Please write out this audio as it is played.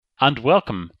and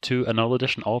welcome to another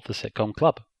edition of the Sitcom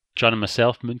Club. Joining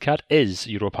myself, Mooncat, is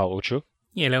Europal Ocho.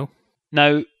 Hello.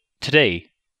 Now,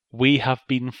 today, we have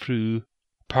been through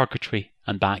purgatory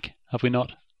and back, have we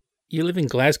not? You live in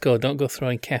Glasgow, don't go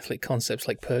throwing Catholic concepts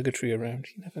like purgatory around.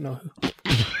 You never know who.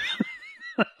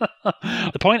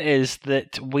 The point is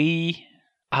that we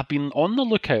have been on the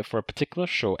lookout for a particular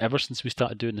show ever since we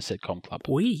started doing the Sitcom Club.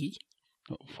 We?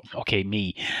 Okay,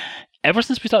 me. Ever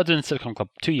since we started doing the Sitcom Club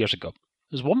 2 years ago,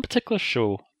 there's one particular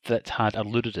show that had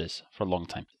eluded us for a long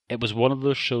time. It was one of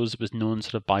those shows that was known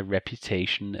sort of by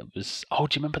reputation. It was, do you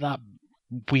remember that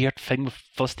weird thing with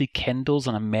Felicity Kendall's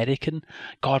an American?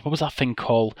 God, what was that thing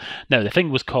called? No, the thing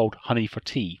was called Honey for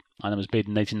Tea, and it was made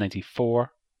in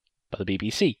 1994 by the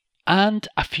BBC. And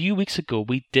a few weeks ago,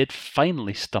 we did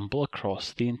finally stumble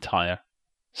across the entire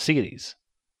series.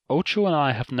 Ocho and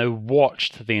I have now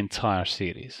watched the entire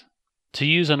series. To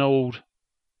use an old,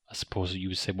 I suppose you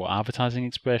would say, advertising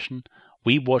expression,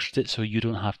 we watched it so you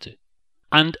don't have to.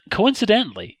 And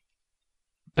coincidentally,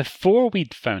 before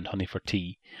we'd found Honey for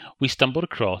Tea, we stumbled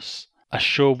across a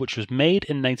show which was made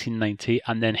in 1990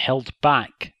 and then held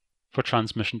back for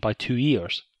transmission by 2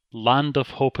 years. Land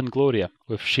of Hope and Gloria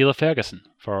with Sheila Ferguson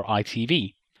for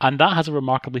ITV. And that has a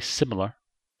remarkably similar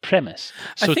premise.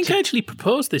 So I think I actually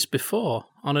proposed this before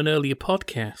on an earlier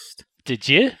podcast. Did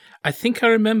you? I think I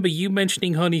remember you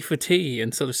mentioning Honey for Tea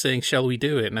and sort of saying, shall we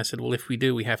do it? And I said, well, if we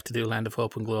do, we have to do Land of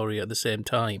Hope and Gloria at the same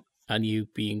time. And you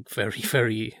being very,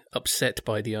 very upset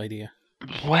by the idea.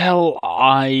 Well,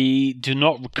 I do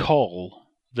not recall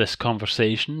this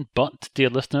conversation, but, dear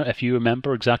listener, if you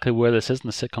remember exactly where this is in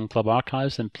the Sitcom Club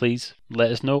archives, then please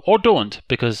let us know, or don't,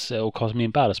 because it will cause me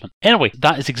embarrassment. Anyway,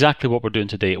 that is exactly what we're doing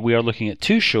today. We are looking at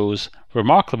two shows,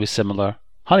 remarkably similar,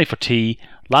 Honey for Tea,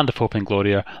 Land of Hope and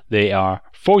Gloria. They are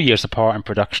 4 years apart in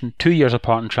production, 2 years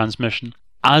apart in transmission.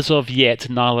 As of yet,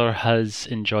 neither has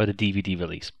enjoyed a DVD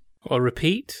release. Or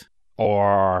repeat.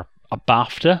 Or a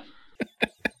BAFTA.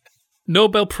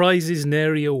 Nobel Prizes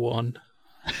nary a one.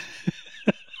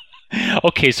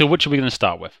 Okay, so which are we going to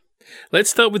start with? Let's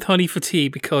start with Honey for Tea,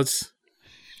 because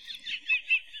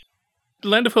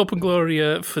Land of Hope and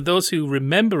Gloria, for those who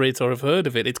remember it or have heard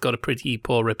of it, it's got a pretty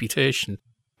poor reputation.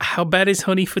 How bad is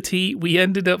Honey for Tea? We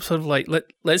ended up sort of like,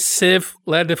 let's save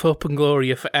Land of Hope and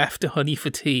Gloria for after Honey for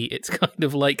Tea. It's kind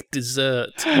of like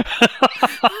dessert. You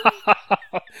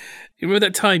remember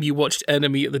that time you watched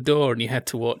Enemy at the Door and you had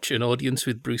to watch an audience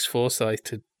with Bruce Forsyth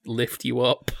to lift you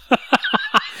up?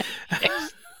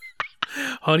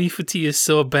 Honey for Tea is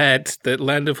so bad that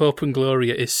Land of Hope and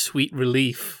Gloria is sweet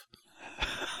relief.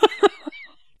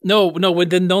 No, with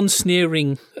the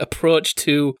non-sneering approach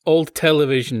to old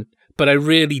television. But I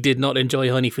really did not enjoy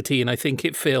Honey for Tea, and I think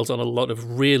it fails on a lot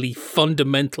of really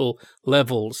fundamental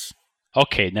levels.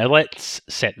 Okay, now let's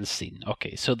set the scene.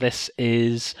 Okay, so this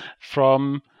is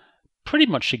from pretty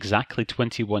much exactly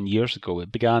 21 years ago.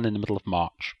 It began in the middle of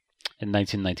March in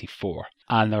 1994.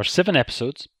 And there are 7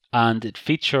 episodes, and it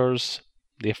features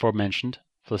the aforementioned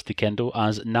Felicity Kendall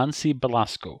as Nancy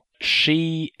Belasco.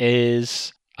 She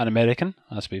is an American,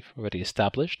 as we've already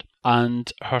established,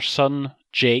 and her son,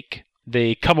 Jake,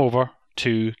 they come over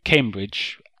to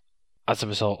Cambridge as a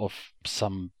result of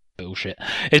some bullshit.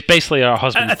 It's basically her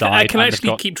husband's died. I can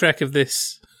actually keep track of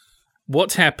this.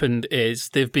 What's happened is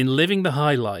they've been living the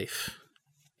high life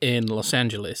in Los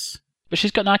Angeles. But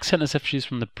she's got an accent as if she's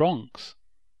from the Bronx.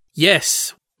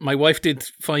 Yes. My wife did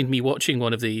find me watching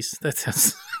one of these. That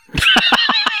sounds...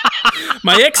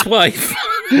 My ex-wife.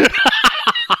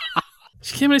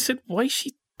 She came and I said, why is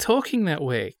she talking that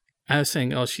way? I was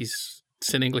saying, she's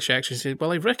an English actress. She said,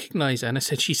 well, I recognise her. And I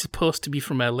said, she's supposed to be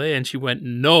from LA. And she went,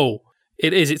 no,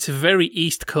 it is. It's a very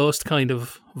East Coast kind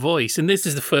of voice. And this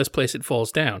is the first place it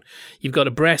falls down. You've got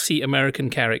a brassy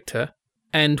American character.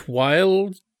 And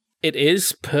while it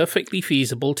is perfectly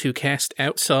feasible to cast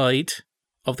outside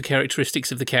of the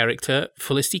characteristics of the character,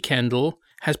 Felicity Kendall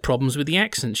has problems with the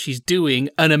accent. She's doing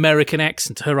an American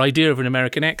accent, her idea of an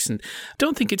American accent. I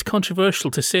don't think it's controversial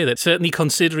to say that, certainly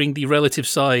considering the relative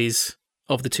size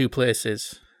of the two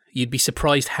places. You'd be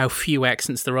surprised how few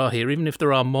accents there are here, even if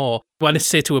there are more. When I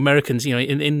say to Americans,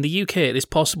 in the UK, it is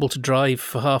possible to drive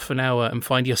for half an hour and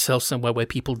find yourself somewhere where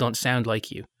people don't sound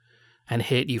like you and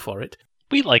hate you for it.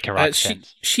 We like her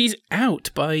accent. She's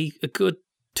out by a good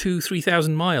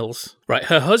 2,000-3,000 miles. Right,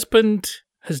 her husband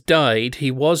has died.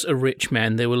 He was a rich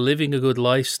man. They were living a good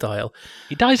lifestyle.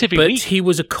 He dies every week. But he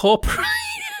was a corporate...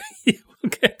 We'll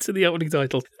get to the opening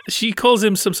title. She calls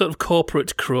him some sort of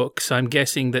corporate crook, so I'm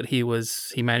guessing that he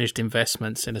managed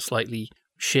investments in a slightly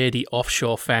shady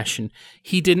offshore fashion.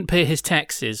 He didn't pay his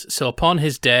taxes, so upon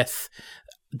his death,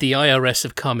 the IRS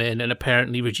have come in and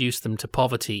apparently reduced them to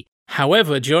poverty.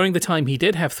 However, during the time he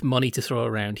did have money to throw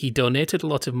around, he donated a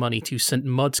lot of money to St.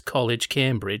 Mud's College,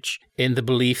 Cambridge, in the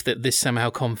belief that this somehow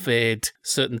conferred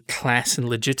certain class and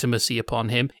legitimacy upon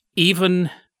him. Even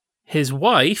his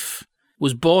wife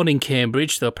was born in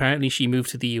Cambridge, though apparently she moved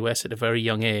to the US at a very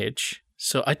young age.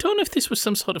 So I don't know if this was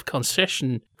some sort of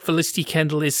concession. Felicity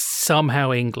Kendall is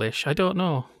somehow English. I don't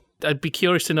know. I'd be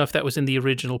curious to know if that was in the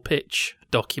original pitch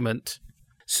document.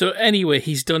 So anyway,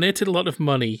 he's donated a lot of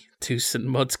money to St.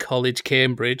 Mud's College,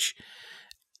 Cambridge.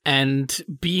 And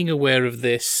being aware of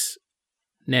this,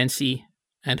 Nancy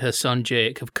and her son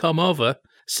Jake have come over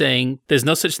saying, there's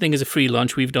no such thing as a free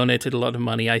lunch. We've donated a lot of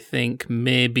money. I think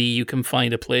maybe you can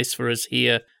find a place for us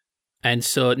here. And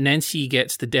so Nancy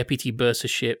gets the deputy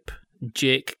bursarship.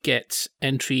 Jake gets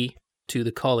entry to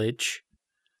the college.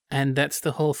 And that's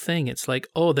the whole thing. It's like,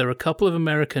 oh, there are a couple of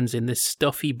Americans in this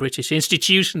stuffy British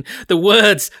institution. The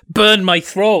words burn my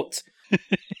throat.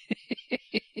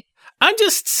 I'm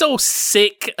just so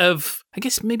sick of, I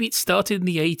guess maybe it started in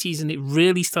the 80s and it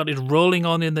really started rolling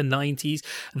on in the 90s.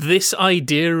 This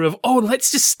idea of, oh,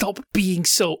 let's just stop being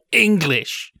so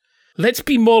English. Let's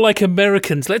be more like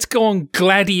Americans. Let's go on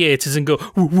Gladiators and go,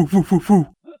 woo, woo, woo, woo, woo.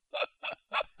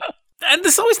 And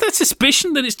there's always that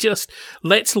suspicion that it's just,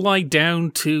 let's lie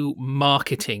down to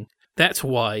marketing. That's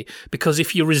why. Because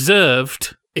if you're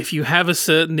reserved, if you have a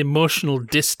certain emotional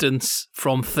distance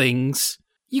from things,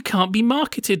 you can't be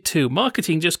marketed to.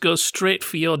 Marketing just goes straight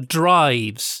for your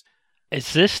drives.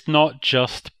 Is this not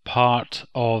just part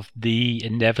of the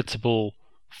inevitable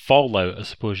fallout, I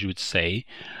suppose you would say,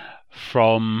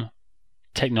 from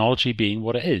technology being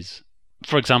what it is?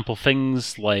 For example,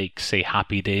 things like, say,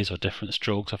 Happy Days or Different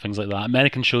Strokes or things like that,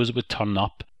 American shows that would turn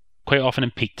up quite often in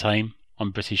peak time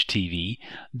on British TV,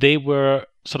 they were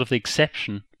sort of the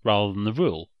exception rather than the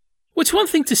rule. Well, it's one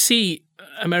thing to see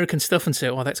American stuff and say,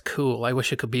 oh, that's cool, I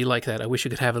wish I could be like that, I wish I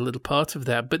could have a little part of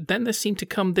that, but then there seemed to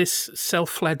come this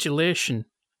self-flagellation.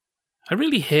 I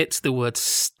really hate the word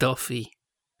stuffy.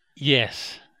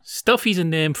 Yes. Stuffy's a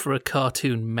name for a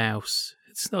cartoon mouse.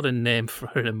 It's not a name for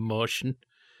an emotion.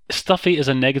 Stuffy is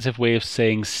a negative way of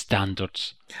saying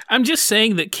standards. I'm just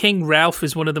saying that King Ralph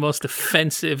is one of the most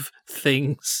offensive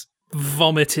things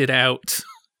vomited out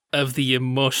of the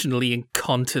emotionally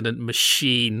incontinent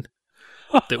machine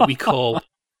that we call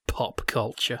pop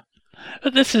culture.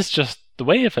 But this is just the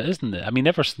way of it, isn't it? I mean,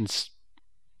 ever since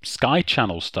Sky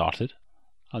Channel started,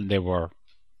 and they were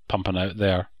pumping out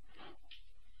their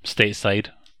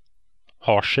stateside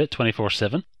horseshit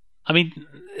 24/7, I mean,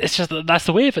 it's just that's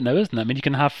the way of it now, isn't it? I mean, you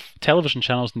can have television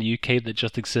channels in the UK that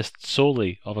just exist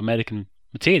solely of American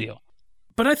material.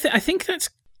 But I think that's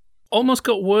almost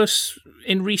got worse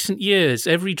in recent years.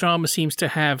 Every drama seems to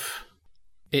have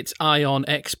its eye on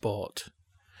export.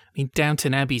 I mean,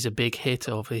 Downton Abbey's a big hit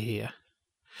over here.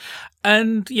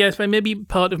 And yes, maybe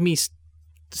part of me's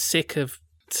sick of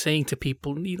saying to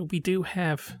people, we do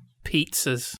have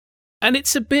pizzas. And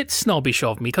it's a bit snobbish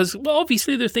of me because, well,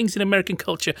 obviously there are things in American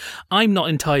culture I'm not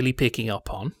entirely picking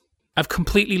up on. I've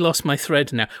completely lost my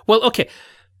thread now. Well, okay,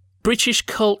 British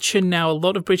culture now, a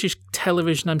lot of British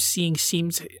television I'm seeing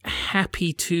seems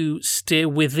happy to stay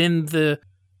within the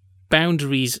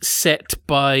boundaries set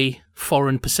by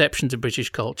foreign perceptions of British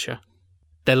culture.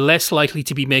 They're less likely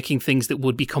to be making things that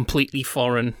would be completely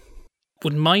foreign.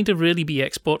 Would Minder really be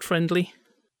export friendly?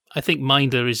 I think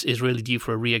Minder is really due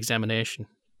for a re-examination.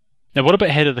 Now, what about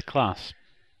Head of the Class?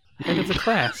 Head of the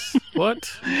Class? What?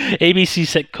 ABC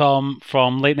sitcom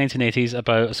from late 1980s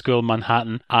about a school in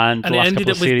Manhattan, and the last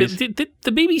couple of series. Did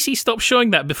the BBC stop showing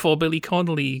that before Billy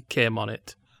Connolly came on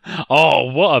it?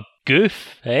 Oh, what a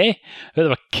goof, eh? They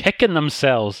were kicking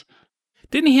themselves.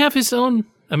 Didn't he have his own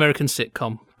American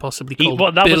sitcom, possibly called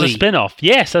Billy? That was a spin-off.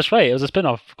 Yes, that's right. It was a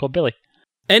spin-off called Billy.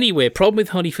 Anyway, problem with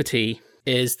Honey for Tea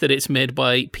is that it's made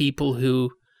by people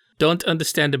who don't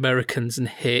understand Americans and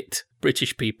hate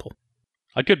British people.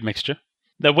 A good mixture.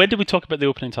 Now, when did we talk about the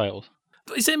opening titles?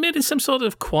 Is it made in some sort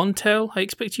of Quantel? I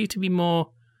expect you to be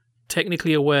more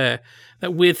technically aware.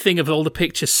 That weird thing of all the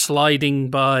pictures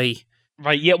sliding by.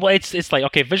 Right, yeah, well, it's like,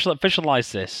 okay,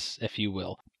 visualize this, if you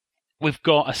will. We've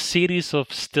got a series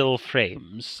of still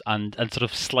frames and sort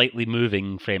of slightly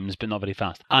moving frames, but not very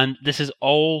fast. And this is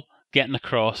all getting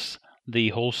across the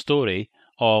whole story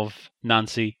of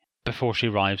Nancy before she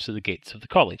arrives at the gates of the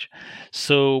college.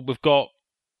 So we've got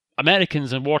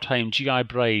Americans in wartime, GI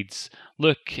brides.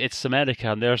 Look, it's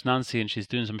America, and there's Nancy, and she's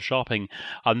doing some shopping,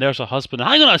 and there's her husband.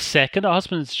 Hang on a second, her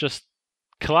husband's just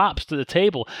collapsed at the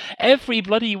table every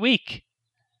bloody week.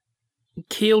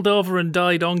 Keeled over and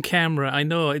died on camera. I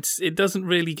know, it doesn't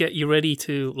really get you ready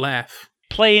to laugh.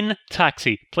 Plane,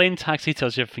 taxi. Plane, taxi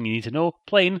tells you everything you need to know.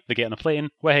 Plane, they get on a plane.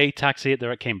 Way, taxi,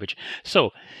 they're at Cambridge.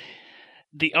 So,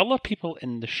 the other people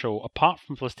in the show, apart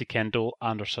from Felicity Kendall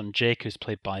and her son Jake, who's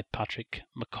played by Patrick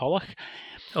McCulloch.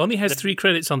 Only has 3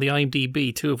 credits on the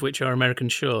IMDb, 2 of which are American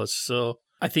shows, so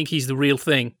I think he's the real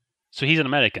thing. So he's an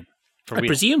American, for real. I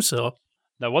presume so.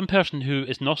 Now, one person who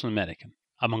is not an American,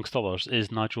 amongst others,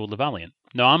 is Nigel LaValliant.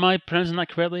 Now, am I pronouncing that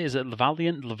correctly? Is it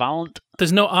LaValliant? LaValliant?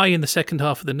 There's no I in the second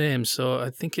half of the name, so I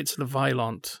think it's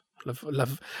LaValliant.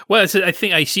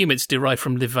 I assume it's derived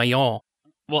from Le Vaillant.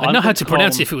 Well, I know how to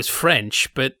pronounce it if it was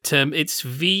French, but it's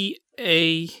VAILL.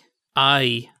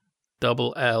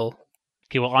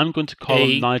 Okay, well, I'm going to call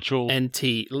him Nigel...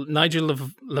 N-T. Nigel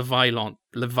LaValliant.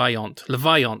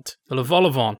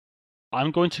 Levolivant.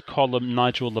 I'm going to call him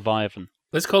Nigel Leviathan.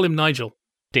 Let's call him Nigel.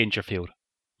 Dangerfield.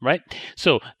 Right?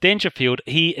 So, Dangerfield,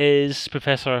 he is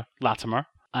Professor Latimer,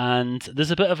 and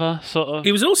there's a bit of a sort of...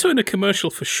 He was also in a commercial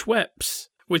for Schweppes,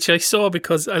 which I saw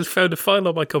because I found a file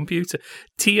on my computer.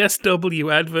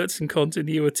 TSW, adverts and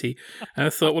continuity. And I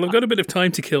thought, well, I've got a bit of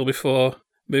time to kill before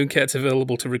Mooncat's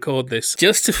available to record this.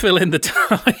 Just to fill in the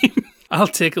time, I'll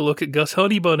take a look at Gus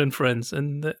Honeybun and friends.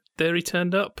 And there he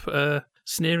turned up,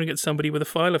 sneering at somebody with a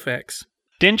file of X.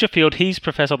 Dangerfield, he's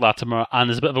Professor Latimer, and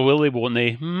there's a bit of a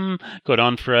willy-won't-they going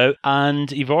on throughout.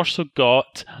 And you've also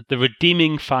got the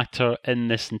redeeming factor in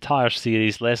this entire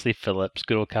series, Leslie Phillips,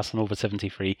 good old Casanova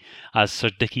 73, as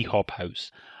Sir Dicky Hobhouse,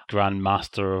 Grand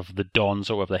Master of the Dons,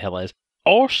 or whatever the hell it is.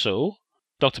 Also,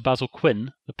 Dr. Basil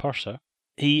Quinn, the purser,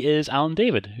 he is Alan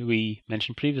David, who we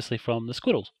mentioned previously from The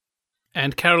Squirrels.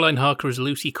 And Caroline Harker is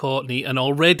Lucy Courtney, and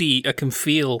already I can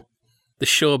feel the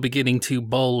show beginning to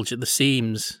bulge at the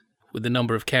seams with the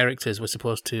number of characters we're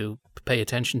supposed to pay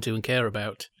attention to and care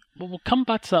about. Well, we'll come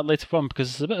back to that later on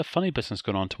because there's a bit of funny business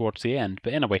going on towards the end.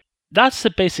 But anyway, that's the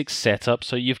basic setup.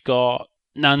 So you've got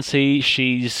Nancy,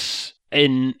 she's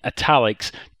in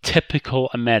italics, typical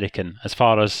American as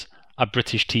far as a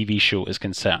British TV show is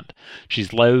concerned.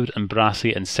 She's loud and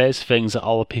brassy and says things that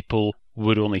other people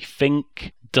would only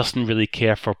think, doesn't really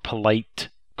care for polite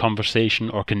conversation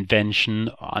or convention,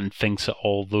 and thinks that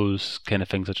all those kind of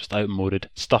things are just outmoded,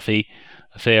 stuffy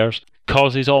affairs,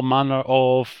 causes all manner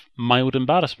of mild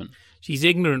embarrassment. She's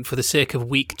ignorant for the sake of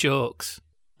weak jokes.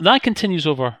 That continues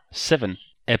over 7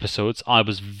 episodes. I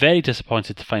was very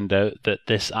disappointed to find out that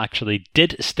this actually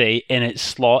did stay in its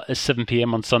slot at 7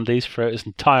 p.m. on Sundays throughout its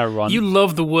entire run. You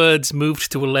love the words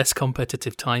moved to a less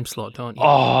competitive time slot, don't you?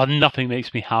 Oh, nothing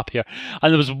makes me happier.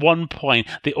 And there was one point,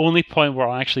 the only point where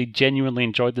I actually genuinely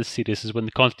enjoyed this series is when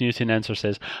the continuity announcer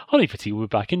says, Honey Footy will be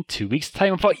back in 2 weeks'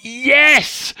 time. I thought,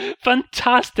 yes!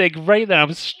 Fantastic! Right then, I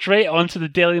was straight onto the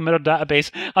Daily Mirror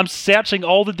database. I'm searching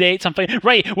all the dates. I'm thinking,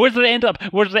 right, where did it end up?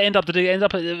 Where did it end up? Did it end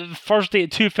up at Thursday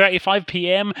at 2:35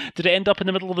 p.m? Did it end up in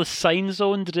the middle of the sign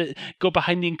zone? Did it go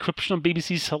behind the encryption on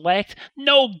BBC Select?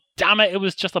 No, damn it, it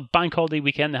was just a bank holiday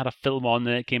weekend. They had a film on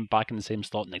and it came back in the same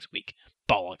slot next week.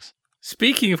 Bollocks.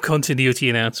 Speaking of continuity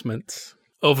announcements,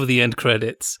 over the end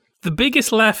credits, the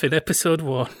biggest laugh in episode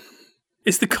 1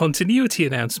 is the continuity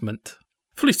announcement.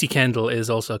 Felicity Kendall is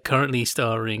also currently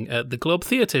starring at the Globe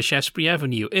Theatre, Shaftesbury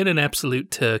Avenue, in an absolute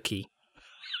turkey.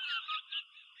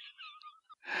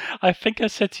 I think I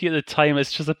said to you at the time,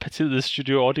 it's just a pity that the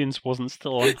studio audience wasn't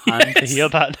still on hand to hear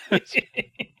that.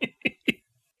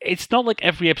 It's not like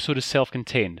every episode is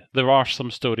self-contained. There are some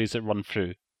stories that run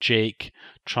through. Jake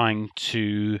trying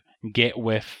to get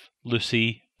with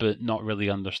Lucy, but not really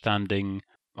understanding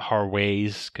her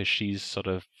ways, because she's sort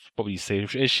of, what would you say,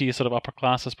 is she a sort of upper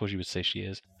class? I suppose you would say she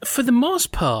is. For the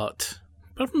most part,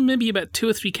 maybe about 2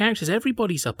 or 3 characters,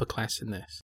 everybody's upper class in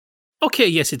this. Okay,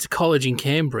 yes, it's a college in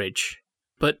Cambridge,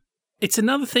 but it's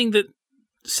another thing that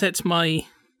sets my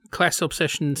class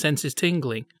obsession senses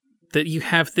tingling, that you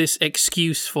have this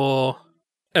excuse for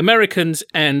Americans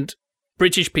and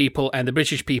British people, and the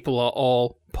British people are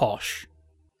all posh.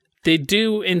 They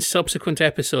do, in subsequent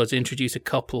episodes, introduce a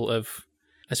couple of,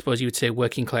 I suppose you would say,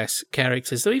 working class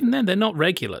characters, though even then they're not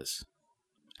regulars.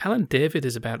 Alan David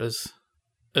is about as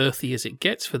earthy as it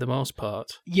gets for the most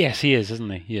part. Yes, he is,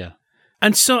 isn't he? Yeah.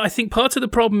 And so I think part of the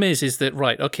problem is that,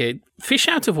 right, okay, fish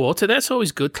out of water, that's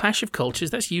always good. Clash of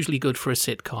cultures, that's usually good for a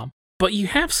sitcom. But you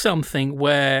have something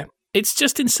where it's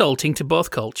just insulting to both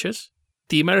cultures.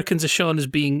 The Americans are shown as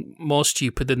being more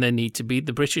stupid than they need to be.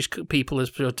 The British people are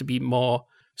supposed to be more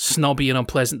snobby and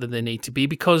unpleasant than they need to be,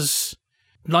 because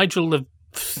Nigel,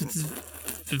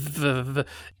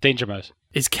 Danger Mouse,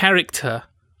 his character,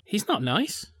 he's not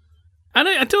nice. And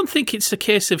I don't think it's a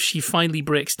case of she finally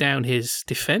breaks down his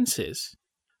defences.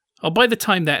 Or by the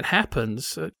time that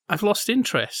happens, I've lost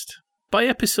interest. by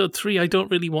episode 3, I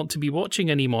don't really want to be watching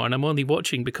anymore, and I'm only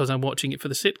watching because I'm watching it for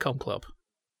the Sitcom Club.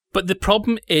 But the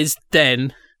problem is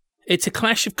then, it's a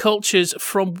clash of cultures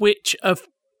from which a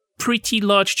pretty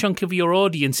large chunk of your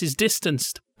audience is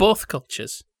distanced. Both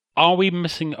cultures. Are we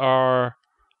missing our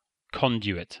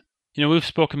conduit? You know, we've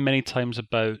spoken many times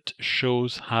about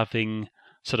shows having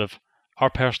sort of our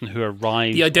person who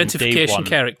arrives. The identification on day one.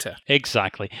 character.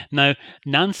 Exactly. Now,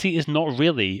 Nancy is not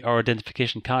really our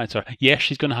identification character. Yes,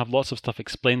 she's going to have lots of stuff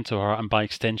explained to her, and by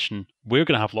extension, we're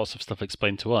going to have lots of stuff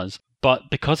explained to us. But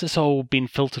because it's all been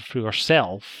filtered through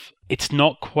herself, it's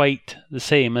not quite the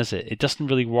same, is it? It doesn't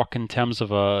really work in terms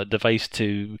of a device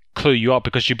to clue you up,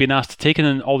 because you've been asked to take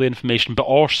in all the information, but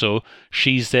also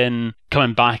she's then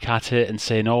coming back at it and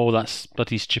saying, oh, that's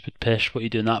bloody stupid pish, what are you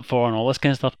doing that for, and all this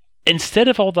kind of stuff. Instead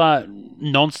of all that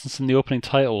nonsense in the opening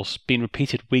titles being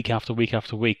repeated week after week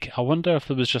after week, I wonder if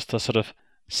there was just a sort of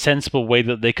sensible way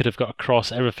that they could have got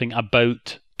across everything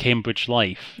about Cambridge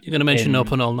life. You're going to mention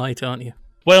Open All Night, aren't you?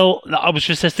 Well, I was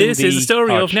just listening to This is the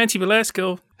story of Nancy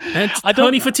Velasco and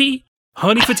honey for tea,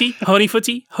 honey for tea, honey for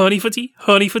tea, honey for tea,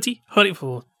 honey for tea, honey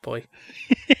for... Oh, boy.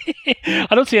 I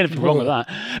don't see anything wrong with that.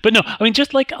 But no, I mean,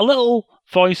 just like a little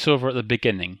voiceover at the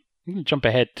beginning. I'm going to jump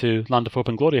ahead to Land of Hope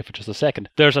and Gloria for just a second.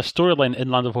 There's a storyline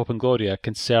in Land of Hope and Gloria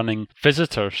concerning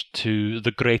visitors to the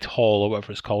Great Hall, or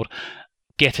whatever it's called,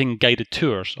 getting guided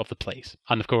tours of the place.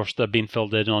 And of course, they're being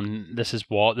filled in on this is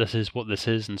what this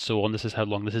is, and so on. This is how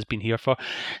long this has been here for.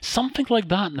 Something like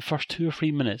that in the first 2 or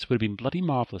 3 minutes would have been bloody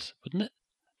marvellous, wouldn't it?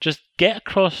 Just get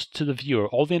across to the viewer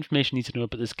all the information you need to know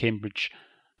about this Cambridge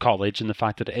college and the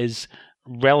fact that it is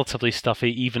relatively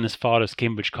stuffy, even as far as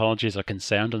Cambridge colleges are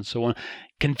concerned, and so on.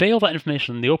 Convey all that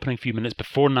information in the opening few minutes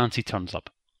before Nancy turns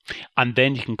up. And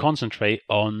then you can concentrate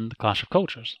on the clash of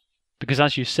cultures. Because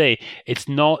as you say, it's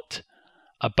not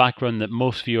a background that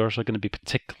most viewers are going to be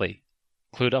particularly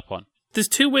clued up on. There's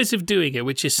 2 ways of doing it,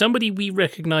 which is somebody we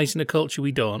recognise in a culture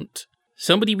we don't,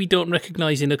 somebody we don't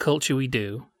recognise in a culture we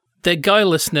do. Their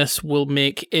guilelessness will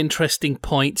make interesting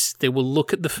points. They will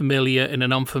look at the familiar in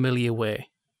an unfamiliar way.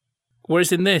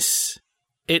 Whereas in this,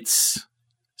 it's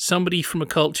somebody from a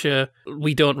culture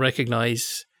we don't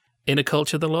recognise, in a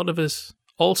culture that a lot of us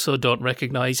also don't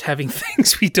recognise, having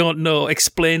things we don't know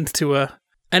explained to her.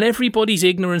 And everybody's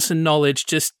ignorance and knowledge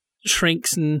just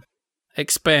shrinks and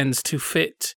expands to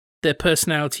fit their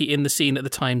personality in the scene at the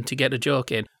time to get a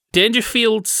joke in.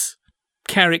 Dangerfield's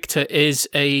character is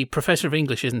a professor of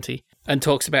English, isn't he? And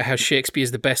talks about how Shakespeare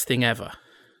is the best thing ever.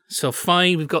 So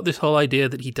fine, we've got this whole idea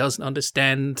that he doesn't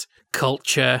understand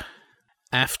culture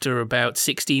after about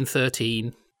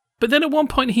 1613. But then at one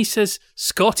point he says,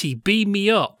 Scotty, beam me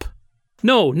up.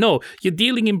 No, you're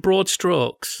dealing in broad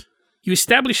strokes. You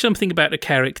establish something about a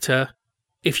character.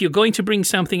 If you're going to bring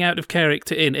something out of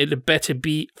character in, it had better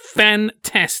be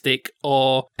fantastic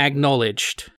or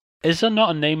acknowledged. Is there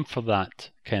not a name for that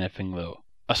kind of thing, though?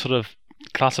 A sort of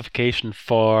classification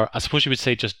for, I suppose you would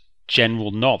say, just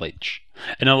general knowledge.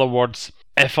 In other words,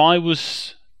 if I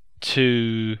was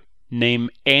to name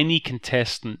any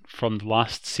contestant from the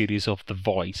last series of The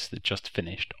Voice that just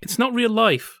finished. It's not real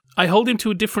life. I hold him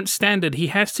to a different standard. He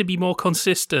has to be more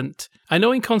consistent. I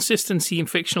know inconsistency in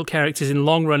fictional characters in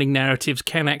long-running narratives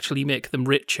can actually make them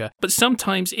richer, but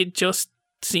sometimes it just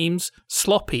seems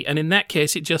sloppy, and in that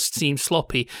case it just seems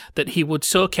sloppy that he would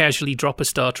so casually drop a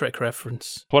Star Trek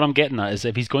reference. What I'm getting at is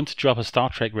if he's going to drop a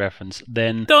Star Trek reference,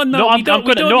 then... We don't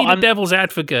need a devil's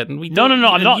advocate. And I'm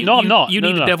not. You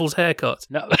need a devil's haircut.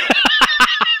 No.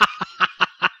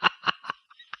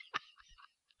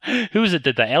 Who was it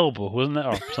did that? Elbow, wasn't it?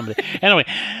 Or somebody. Anyway,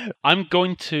 I'm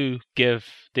going to give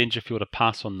Dangerfield a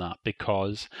pass on that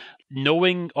because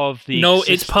knowing of the... No,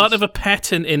 it's part of a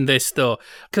pattern in this, though.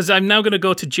 Because I'm now going to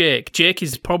go to Jake. Jake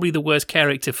is probably the worst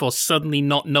character for suddenly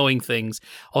not knowing things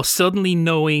or suddenly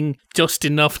knowing just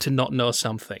enough to not know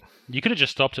something. You could have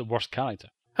just stopped at worst character.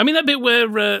 I mean, that bit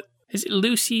where... is it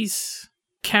Lucy's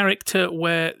character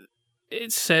where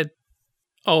it said...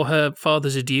 oh, her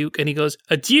father's a duke, and he goes,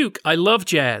 a duke, I love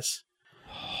jazz.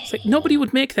 It's like, nobody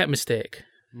would make that mistake.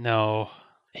 No.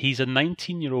 He's a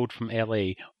 19-year-old from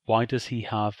LA. Why does he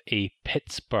have a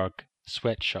Pittsburgh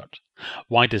sweatshirt?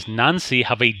 Why does Nancy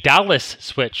have a Dallas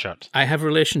sweatshirt? I have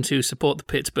relation to support the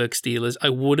Pittsburgh Steelers. I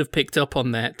would have picked up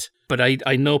on that, but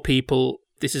I know people,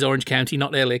 this is Orange County,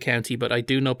 not LA County, but I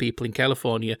do know people in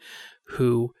California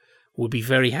who would be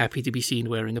very happy to be seen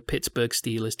wearing a Pittsburgh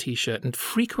Steelers t-shirt, and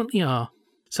frequently are.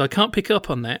 So I can't pick up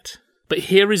on that. But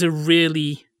here is a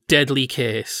really deadly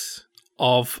case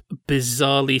of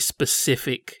bizarrely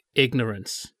specific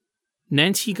ignorance.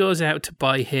 Nancy goes out to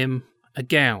buy him a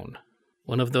gown,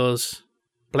 one of those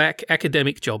black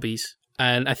academic jobbies,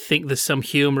 And I think there's some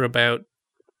humour about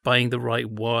buying the right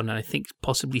one. And I think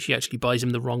possibly she actually buys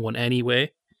him the wrong one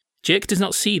anyway. Jake does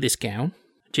not see this gown.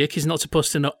 Jake is not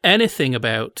supposed to know anything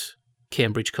about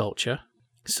Cambridge culture.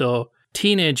 So,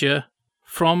 teenager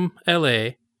from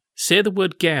LA, say the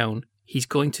word gown, he's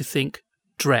going to think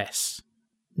dress.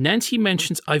 Nancy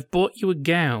mentions, I've bought you a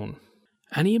gown.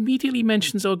 And he immediately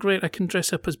mentions, oh great, I can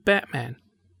dress up as Batman.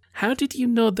 How did you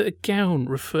know that a gown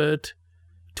referred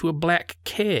to a black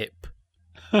cape?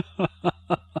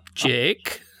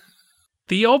 Jake?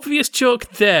 The obvious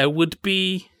joke there would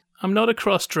be, I'm not a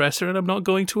cross-dresser and I'm not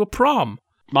going to a prom.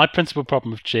 My principal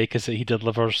problem with Jake is that he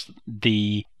delivers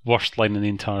the worst line in the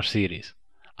entire series.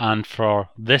 And for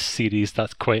this series,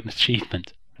 that's quite an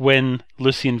achievement. When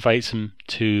Lucy invites him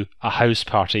to a house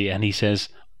party and he says,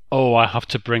 oh, I have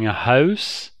to bring a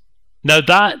house? Now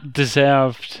that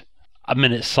deserved a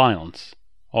minute's silence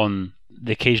on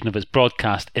the occasion of its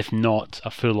broadcast, if not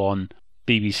a full-on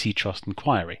BBC Trust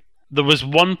inquiry. There was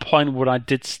one point where I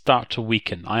did start to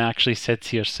weaken. I actually said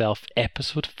to yourself,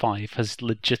 episode 5 has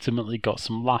legitimately got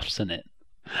some laughs in it.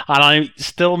 And I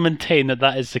still maintain that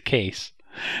that is the case.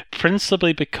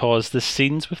 Principally because the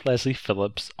scenes with Leslie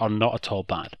Phillips are not at all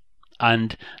bad.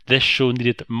 And this show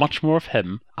needed much more of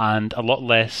him and a lot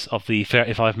less of the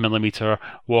 35mm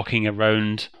walking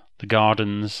around the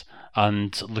gardens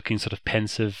and looking sort of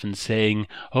pensive and saying,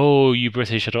 oh, you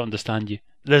British, I don't understand you.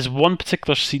 There's one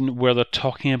particular scene where they're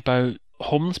talking about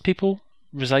homeless people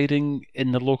residing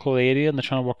in the local area and they're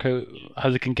trying to work out how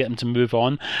they can get them to move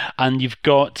on. And you've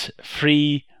got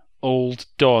 3 old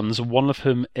dons, one of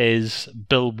whom is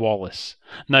Bill Wallace.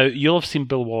 Now, you'll have seen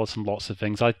Bill Wallace in lots of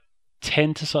things. I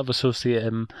tend to sort of associate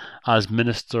him as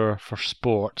Minister for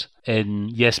Sport in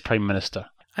Yes, Prime Minister.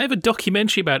 I have a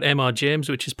documentary about M.R. James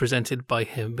which is presented by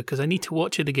him because I need to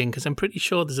watch it again because I'm pretty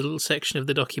sure there's a little section of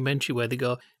the documentary where they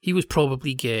go, he was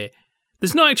probably gay.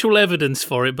 There's no actual evidence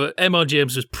for it, but M.R.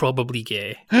 James was probably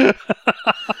gay.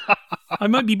 I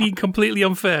might be being completely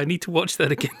unfair. I need to watch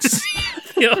that again.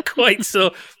 Quite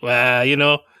so. Well,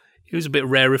 he was a bit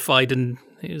rarefied and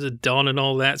he was a don and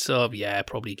all that, so yeah,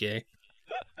 probably gay.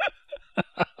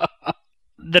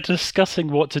 They're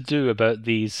discussing what to do about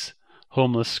these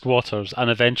homeless squatters, and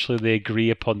eventually they agree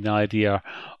upon the idea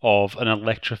of an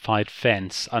electrified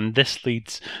fence, and this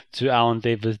leads to Alan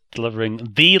Davis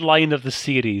delivering the line of the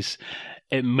series,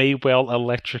 it may well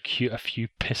electrocute a few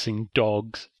pissing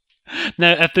dogs.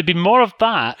 Now, if there'd been more of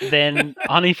that, then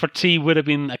Honey for Tea would have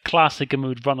been a classic and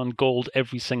would run on gold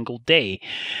every single day.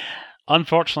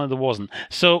 Unfortunately, there wasn't.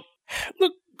 So,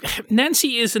 look,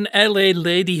 Nancy is an LA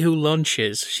lady who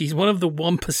lunches. She's one of the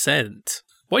 1%.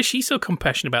 Why is she so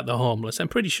compassionate about the homeless? I'm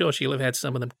pretty sure she'll have had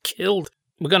some of them killed.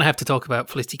 We're going to have to talk about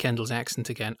Felicity Kendall's accent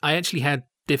again. I actually had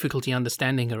difficulty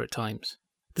understanding her at times.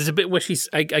 There's a bit where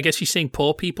I guess she's saying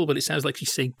poor people, but it sounds like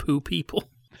she's saying poo people.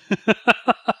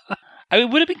 I mean,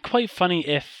 it would have been quite funny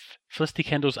if Felicity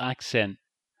Kendall's accent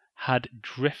had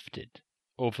drifted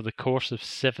over the course of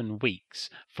 7 weeks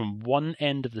from one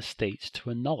end of the States to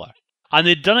another. And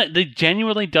they'd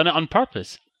genuinely done it on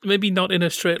purpose. Maybe not in a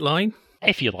straight line.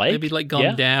 If you like. Maybe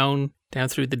gone down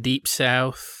through the deep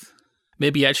south.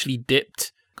 Maybe actually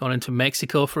dipped, gone into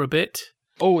Mexico for a bit.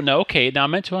 Oh, no, okay. Now, I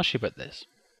meant to ask you about this.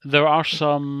 There are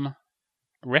some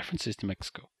references to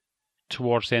Mexico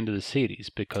towards the end of the series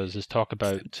because there's talk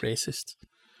about... Racist.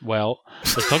 Well,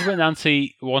 there's talk about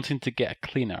Nancy wanting to get a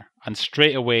cleaner, and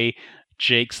straight away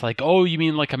Jake's like, oh, you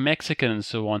mean like a Mexican and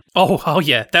so on. Oh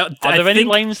yeah. Are there any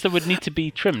lines that would need to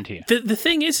be trimmed here? The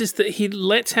thing is that he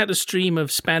lets out a stream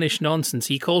of Spanish nonsense.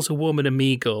 He calls a woman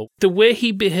amigo. The way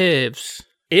he behaves,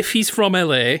 if he's from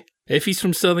LA, if he's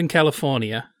from Southern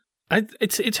California,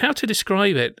 it's how to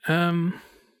describe it.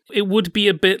 It would be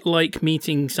a bit like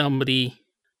meeting somebody,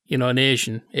 an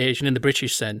Asian in the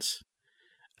British sense,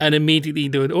 and immediately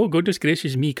doing, oh, goodness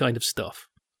gracious me kind of stuff.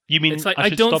 You mean it's like, I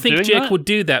don't think Jake would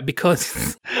do that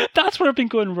because... That's where I've been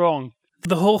going wrong.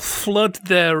 The whole flood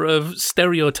there of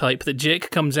stereotype that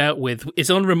Jake comes out with is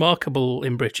unremarkable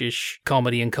in British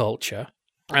comedy and culture.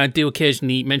 I do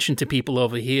occasionally mention to people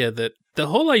over here that the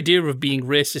whole idea of being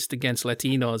racist against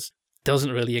Latinos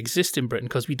doesn't really exist in Britain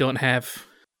because we don't have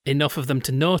enough of them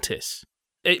to notice.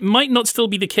 It might not still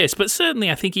be the case, but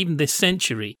certainly I think even this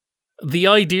century, the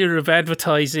idea of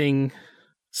advertising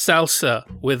salsa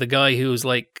with a guy who's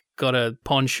got a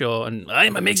poncho and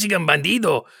I'm a Mexican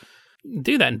bandido.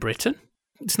 Do that in Britain.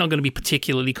 It's not going to be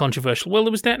particularly controversial. Well,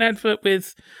 there was that advert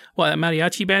with a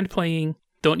mariachi band playing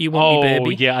Don't You Want Me,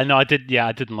 Baby? Oh, yeah, I know. I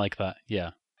didn't like that.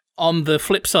 Yeah. On the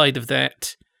flip side of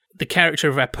that, the character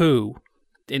of Apu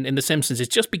in The Simpsons is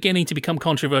just beginning to become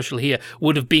controversial here.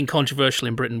 Would have been controversial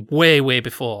in Britain way, way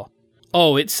before.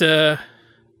 Oh, it's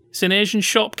It's an Asian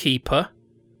shopkeeper.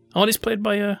 Oh, and it's played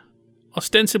by a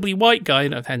ostensibly white guy.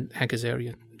 Hank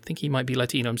Azaria. I think he might be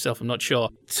Latino himself, I'm not sure.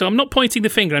 So I'm not pointing the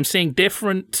finger, I'm saying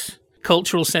different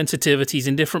cultural sensitivities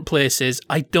in different places.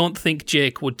 I don't think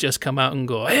Jake would just come out and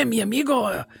go, "Hey, mi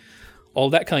amigo," all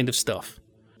that kind of stuff.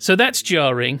 So that's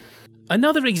jarring.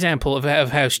 Another example of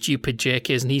how stupid Jake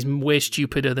is, and he's way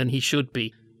stupider than he should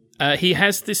be. He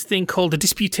has this thing called a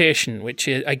disputation, which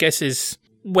I guess is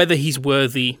whether he's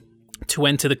worthy to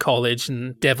enter the college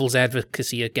and devil's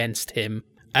advocacy against him.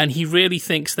 And he really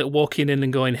thinks that walking in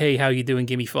and going, "Hey, how you doing?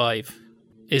 Give me 5,"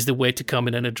 is the way to come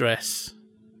in and address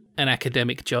an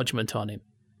academic judgment on him.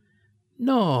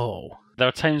 No. There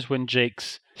are times when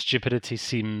Jake's stupidity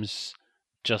seems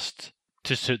just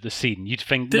to suit the scene. You'd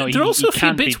think, no, there are also a few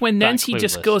can't bits be when that Nancy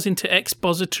just clueless. goes into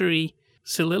expository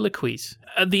soliloquies.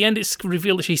 At the end, it's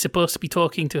revealed that she's supposed to be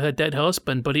talking to her dead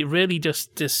husband, but it really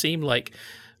just seemed like,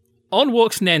 on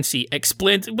walks Nancy,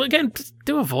 explains, well, again,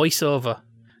 do a voiceover.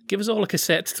 Give us all a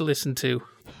cassette to listen to.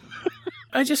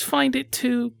 I just find it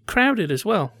too crowded as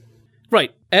well.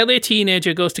 Right, LA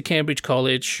teenager goes to Cambridge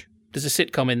College. There's a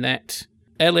sitcom in that.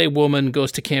 LA woman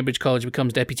goes to Cambridge College,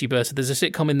 becomes deputy bursar. There's a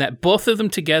sitcom in that. Both of them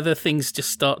together, things just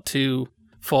start to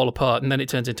fall apart, and then it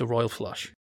turns into royal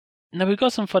flush. Now, we've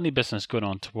got some funny business going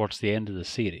on towards the end of the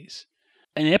series.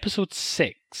 In episode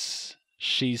 6,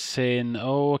 she's saying,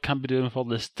 "Oh, I can't be doing with all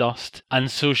this dust."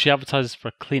 And so she advertises for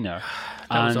a cleaner.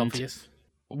 That was obvious.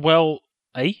 Well,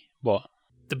 what?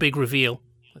 The big reveal.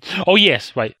 Oh,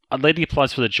 yes, right. A lady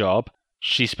applies for the job.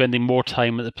 She's spending more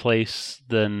time at the place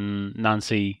than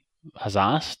Nancy has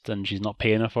asked, and she's not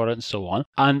paying her for it, and so on.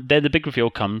 And then the big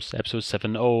reveal comes, episode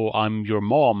 7, "Oh, I'm your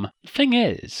mom." The thing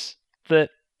is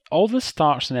that all this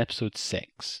starts in episode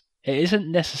 6. It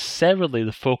isn't necessarily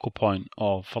the focal point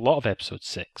of a lot of episode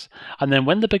 6. And then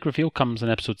when the big reveal comes in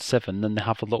episode 7, then they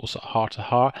have a little sort of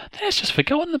heart-to-heart, then it's just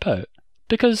forgotten about.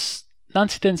 Because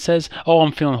Nancy then says, "Oh,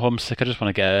 I'm feeling homesick, I just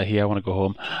want to get out of here, I want to go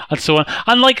home," and so on.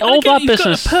 And like all again, that you've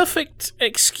business... got a perfect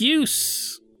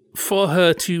excuse for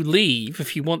her to leave,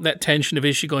 if you want that tension of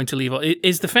is she going to leave,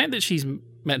 is the fact that she's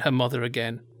met her mother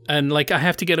again. And like, I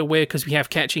have to get away because we have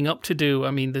catching up to do.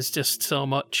 I mean, there's just so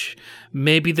much.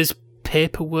 Maybe there's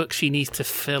paperwork she needs to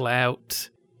fill out.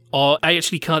 Or I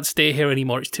actually can't stay here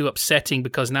anymore, it's too upsetting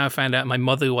because now I found out my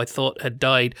mother, who I thought had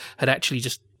died, had actually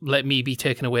just let me be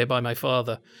taken away by my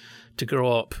father to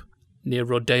grow up near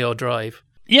Rodeo Drive.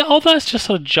 Yeah, all that's just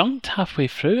sort of junked halfway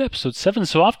through episode 7.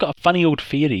 So I've got a funny old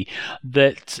theory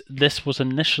that this was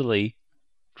initially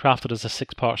crafted as a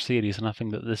 6-part series, and I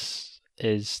think that this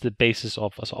is the basis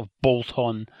of a sort of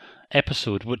bolt-on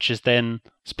episode, which is then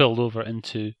spilled over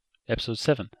into episode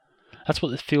 7. That's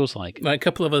what it feels like. A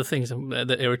couple of other things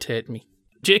that irritate me.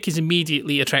 Jake is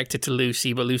immediately attracted to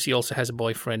Lucy, but Lucy also has a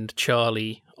boyfriend,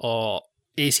 Charlie, or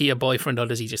is he a boyfriend, or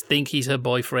does he just think he's her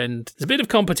boyfriend? There's a bit of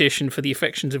competition for the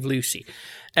affections of Lucy.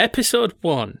 Episode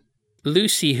 1,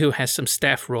 Lucy, who has some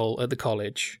staff role at the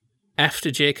college.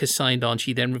 After Jake has signed on,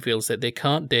 she then reveals that they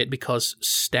can't date because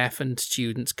staff and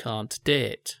students can't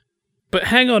date. But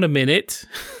hang on a minute.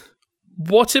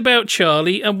 What about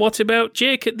Charlie and what about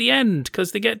Jake at the end?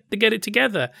 Because they get it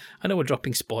together. I know we're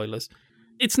dropping spoilers.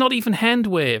 It's not even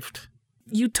hand-waved.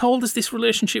 You told us this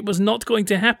relationship was not going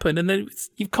to happen, and then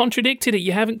you've contradicted it.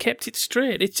 You haven't kept it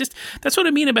straight. It's just, that's what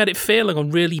I mean about it failing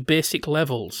on really basic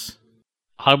levels.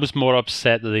 I was more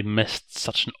upset that they missed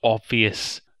such an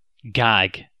obvious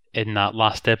gag in that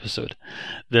last episode.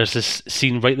 There's this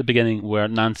scene right at the beginning where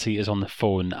Nancy is on the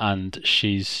phone and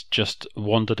she's just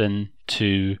wandered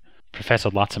into Professor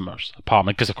Latimer's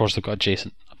apartment, because of course they've got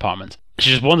adjacent apartments.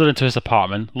 She just wandered into his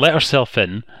apartment, let herself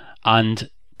in, and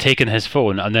taken his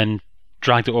phone, and then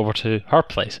dragged it over to her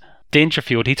place.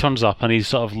 Dangerfield, he turns up and he's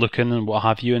sort of looking and what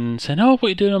have you, and saying, "Oh, what are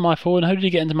you doing on my phone? How did you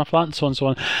get into my flat?" and so on and so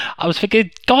on. I was thinking,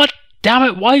 God damn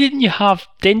it, why didn't you have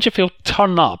Dangerfield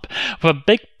turn up with a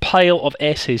big pile of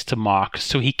essays to mark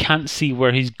so he can't see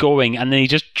where he's going, and then he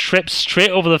just trips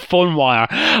straight over the phone wire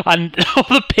and all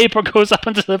the paper goes up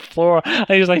onto the floor and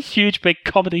there's a huge big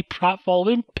comedy pratfall. It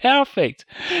would have been perfect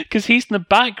because he's in the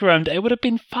background. It would have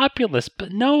been fabulous,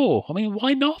 but no. I mean,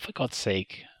 why not, for God's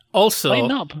sake? Also,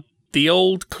 Lighten up. The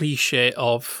old cliche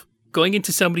of going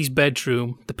into somebody's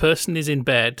bedroom, the person is in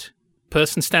bed,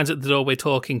 person stands at the doorway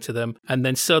talking to them, and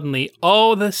then suddenly,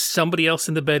 oh, there's somebody else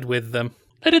in the bed with them.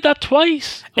 They did that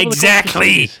twice.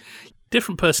 Exactly!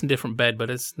 Different person, different bed, but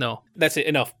it's, no. That's it,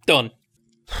 enough. Done.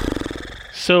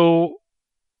 So,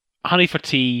 Honey for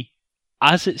Tea,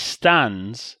 as it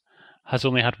stands, has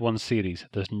only had one series.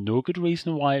 There's no good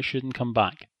reason why it shouldn't come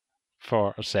back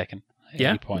for a second.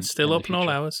 Yeah, it's still open all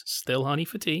hours. Still Honey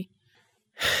for Tea.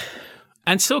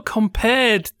 And so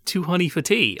compared to Honey for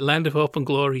Tea, Land of Hope and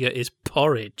Gloria is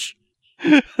porridge.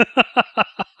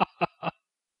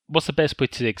 What's the best way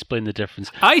to explain the difference?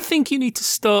 I think you need to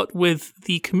start with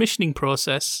the commissioning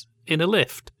process in a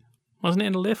lift. Wasn't it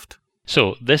in a lift?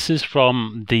 So, this is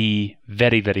from the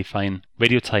very, very fine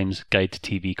Radio Times Guide to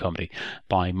TV Comedy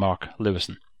by Mark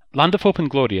Lewison. Land of Hope and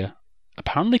Gloria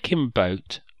apparently came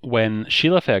about when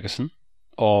Sheila Ferguson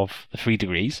of the 3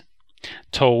 Degrees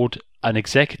told an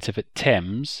executive at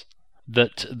Thames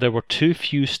that there were too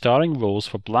few starring roles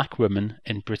for black women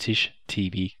in British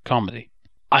TV comedy.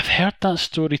 I've heard that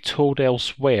story told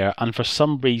elsewhere, and for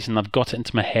some reason I've got it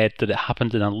into my head that it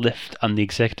happened in a lift and the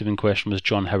executive in question was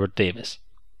John Howard Davis.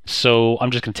 So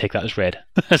I'm just going to take that as read.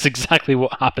 That's exactly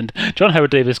what happened. John Howard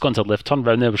Davis got into a lift, turned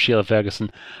around there with Sheila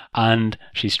Ferguson, and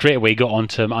she straight away got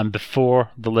onto him, and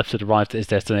before the lift had arrived at its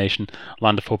destination,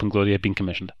 Land of Hope and Gloria had been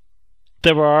commissioned.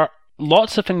 There are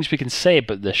lots of things we can say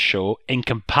about this show. In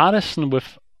comparison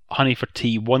with Honey for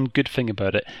Tea, one good thing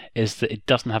about it is that it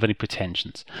doesn't have any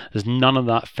pretensions. There's none of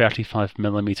that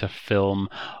 35mm film,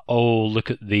 oh, look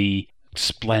at the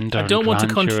splendor. I don't want to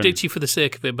contradict you for the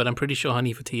sake of it, but I'm pretty sure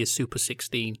Honey for Tea is Super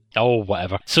 16. Oh,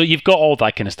 whatever. So you've got all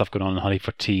that kind of stuff going on in Honey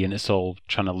for Tea, and it's all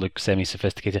trying to look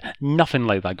semi-sophisticated. Nothing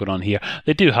like that going on here.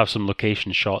 They do have some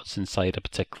location shots inside a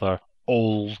particular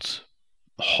old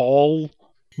hall.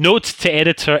 Note to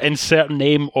editor, insert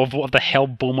name of what the hell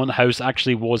Beaumont House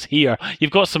actually was here.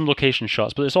 You've got some location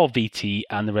shots, but it's all VT,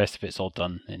 and the rest of it's all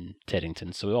done in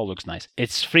Teddington, so it all looks nice.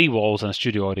 It's 3 walls and a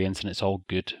studio audience, and it's all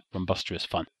good, rumbustrious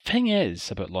fun. Thing is,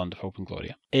 about Land of Hope and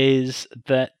Gloria, is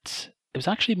that it was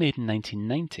actually made in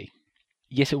 1990,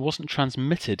 yet it wasn't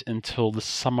transmitted until the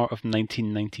summer of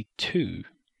 1992.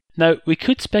 Now, we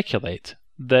could speculate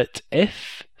that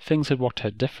if things had worked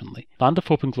out differently, Land of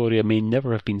Hope and Gloria may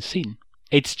never have been seen.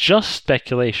 It's just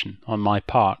speculation on my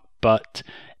part, but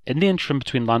in the interim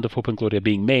between Land of Hope and Gloria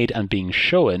being made and being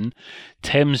shown,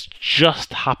 Thames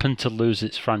just happened to lose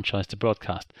its franchise to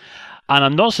broadcast. And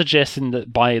I'm not suggesting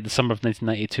that by the summer of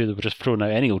 1992 they were just throwing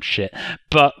out any old shit,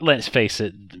 but let's face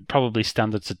it, probably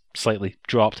standards had slightly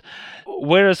dropped.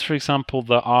 Whereas, for example,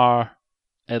 there are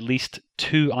at least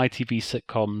 2 ITV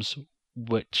sitcoms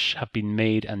which have been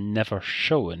made and never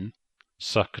shown,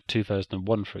 circa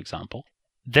 2001, for example.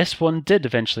 This one did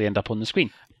eventually end up on the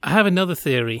screen. I have another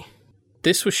theory.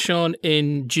 This was shown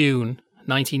in June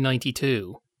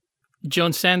 1992.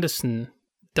 John Sanderson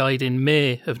died in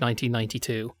May of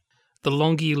 1992. The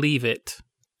longer you leave it,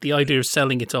 the idea of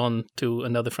selling it on to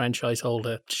another franchise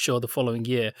holder to show the following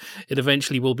year, it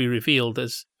eventually will be revealed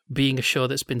as being a show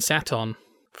that's been sat on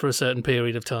for a certain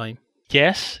period of time.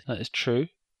 Yes, that is true.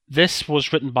 This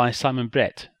was written by Simon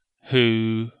Brett,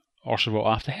 who also wrote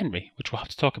After Henry, which we'll have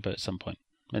to talk about at some point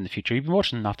in the future. You've been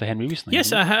watching After Henry recently.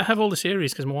 Yes, I have all the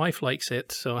series because my wife likes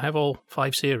it, so I have all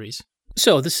 5 series.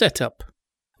 So, the setup.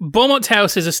 Beaumont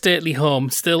House is a stately home,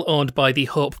 still owned by the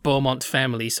Hope Beaumont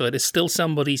family, so it is still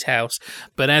somebody's house,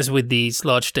 but as with these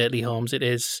large stately homes, it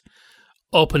is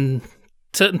open,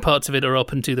 certain parts of it are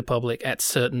open to the public at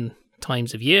certain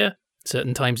times of year,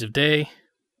 certain times of day.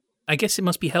 I guess it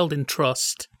must be held in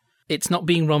trust. It's not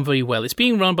being run very well. It's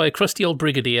being run by a crusty old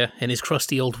brigadier in his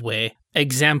crusty old way.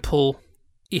 Example,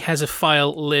 he has a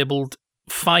file labelled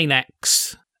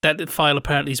Finax. That file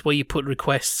apparently is where you put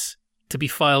requests to be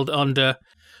filed under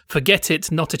Forget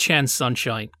It, Not a Chance,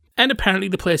 Sunshine. And apparently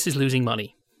the place is losing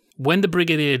money. When the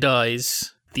brigadier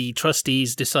dies, the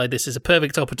trustees decide this is a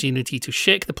perfect opportunity to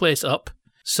shake the place up,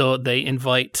 so they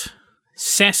invite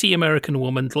sassy American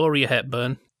woman Gloria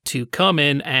Hepburn to come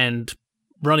in and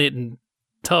run it in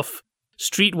tough,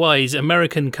 streetwise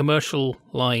American commercial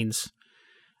lines.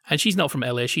 And she's not from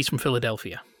LA, she's from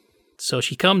Philadelphia. So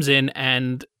she comes in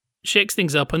and shakes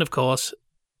things up, and of course,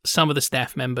 some of the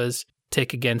staff members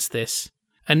take against this.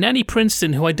 And Nanny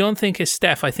Princeton, who I don't think is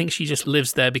staff, I think she just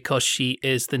lives there because she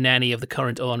is the nanny of the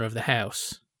current owner of the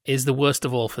house, is the worst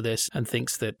of all for this and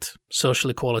thinks that social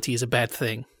equality is a bad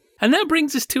thing. And that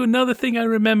brings us to another thing I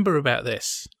remember about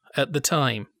this at the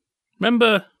time.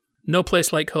 Remember No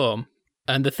Place Like Home?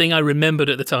 And the thing I remembered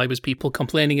at the time was people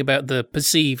complaining about the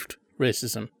perceived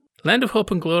racism. Land of Hope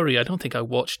and Glory, I don't think I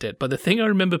watched it, but the thing I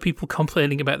remember people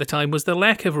complaining about at the time was the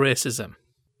lack of racism.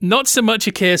 Not so much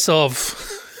a case of,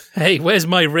 hey, where's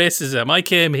my racism? I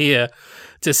came here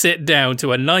to sit down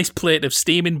to a nice plate of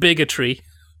steaming bigotry.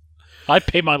 I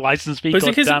pay my license fee,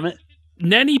 goddammit.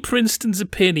 Nanny Princeton's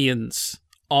opinions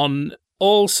on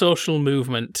all social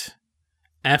movement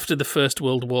after the First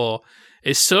World War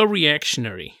is so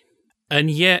reactionary,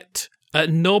 and yet at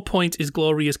no point is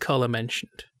Gloria's colour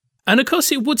mentioned. And of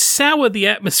course it would sour the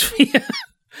atmosphere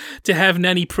to have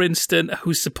Nanny Princeton,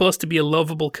 who's supposed to be a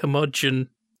lovable curmudgeon,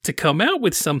 to come out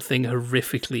with something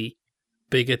horrifically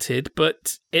bigoted,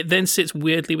 but it then sits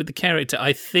weirdly with the character.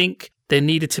 I think they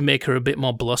needed to make her a bit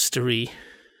more blustery.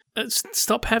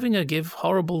 Stop having her give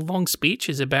horrible long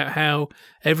speeches about how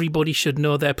everybody should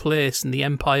know their place and the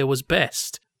Empire was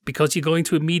best, because you're going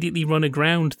to immediately run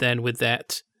aground then with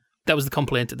that. That was the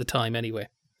complaint at the time anyway,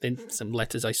 in some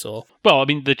letters I saw. Well, I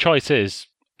mean, the choice is,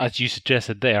 as you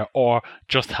suggested there, or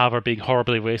just have her being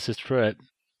horribly racist through it,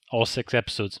 all 6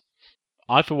 episodes.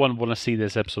 I, for one, want to see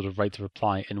this episode of Right to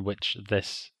Reply in which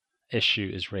this issue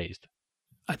is raised.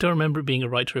 I don't remember it being a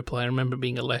Right to Reply. I remember it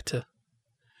being a letter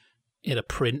in a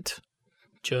print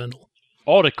journal.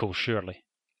 Oracle, surely.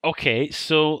 Okay,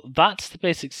 so that's the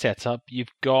basic setup.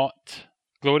 You've got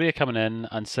Gloria coming in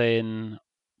and saying,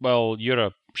 well, you're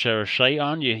a share of shite,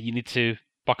 aren't you? You need to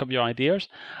buck up your ideas.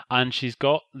 And she's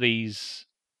got these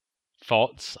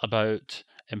thoughts about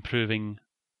improving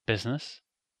business.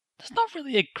 There's not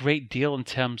really a great deal in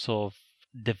terms of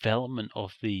development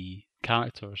of the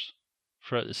characters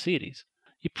throughout the series.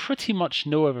 You pretty much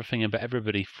know everything about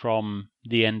everybody from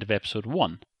the end of episode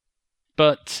 1.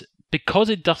 But because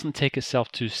it doesn't take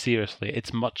itself too seriously,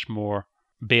 it's much more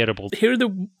bearable. Here are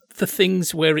the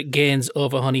things where it gains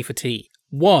over Honey for Tea.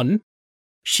 1,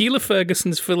 Sheila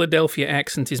Ferguson's Philadelphia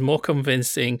accent is more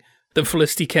convincing than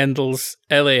Felicity Kendall's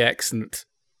LA accent.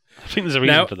 I think there's a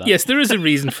reason for that. Yes, there is a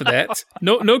reason for that.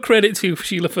 No credit to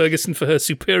Sheila Ferguson for her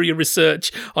superior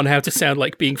research on how to sound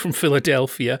like being from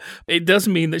Philadelphia. It does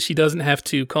mean that she doesn't have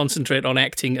to concentrate on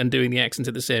acting and doing the accent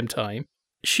at the same time.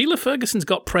 Sheila Ferguson's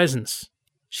got presence.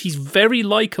 She's very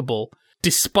likeable,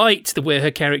 despite the way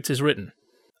her character's written.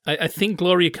 I think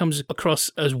Gloria comes across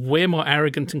as way more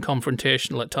arrogant and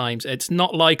confrontational at times. It's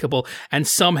not likeable, and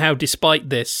somehow, despite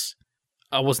this,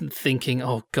 I wasn't thinking,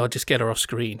 oh God, just get her off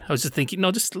screen. I was just thinking,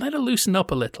 no, just let her loosen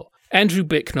up a little. Andrew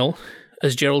Bicknell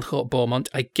as Gerald Hope Beaumont,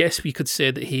 I guess we could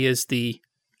say that he is the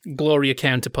Gloria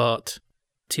counterpart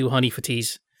to Honey for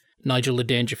Tea's Nigel Le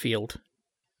Dangerfield.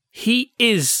 He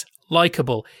is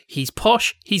likeable. He's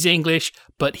posh, he's English,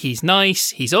 but he's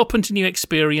nice, he's open to new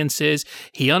experiences,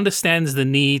 he understands the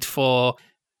need for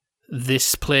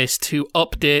this place to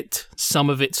update some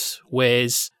of its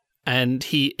ways, and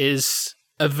he is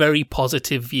a very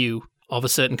positive view of a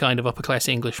certain kind of upper-class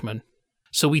Englishman.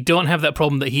 So we don't have that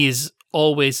problem that he is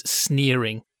always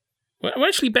sneering. We're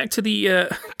actually back to the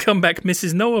comeback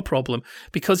Mrs. Noah problem,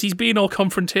 because he's being all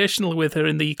confrontational with her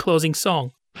in the closing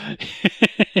song.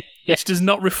 Which does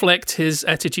not reflect his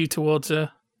attitude towards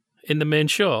her in the main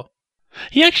show.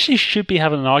 He actually should be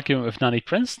having an argument with Nanny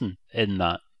Princeton in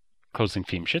that closing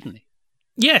theme, shouldn't he?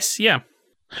 Yes, yeah.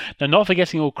 Now, not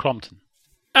forgetting old Crompton.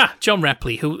 Ah, John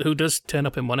Rapley, who does turn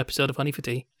up in one episode of Honey for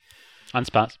Tea. And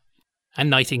Spats. And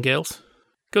Nightingales.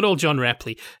 Good old John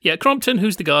Rapley. Yeah, Crompton,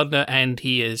 who's the gardener, and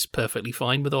he is perfectly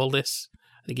fine with all this.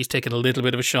 I think he's taken a little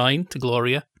bit of a shine to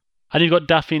Gloria. And you've got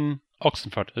Daphne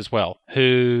Oxenford as well,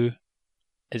 who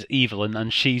is evil,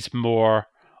 and she's more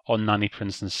on Nanny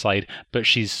Princeton's side, but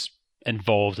she's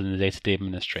involved in the day-to-day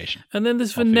administration. And then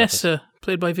there's Vanessa,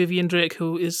 played by Vivian Drake,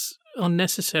 who is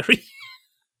unnecessary.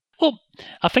 Well,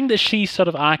 I think that she sort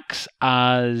of acts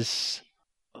as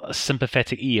a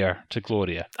sympathetic ear to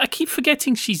Gloria. I keep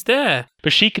forgetting she's there.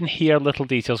 But she can hear little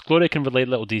details. Gloria can relate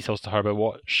little details to her about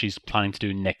what she's planning to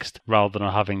do next, rather than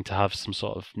having to have some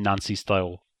sort of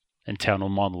Nancy-style internal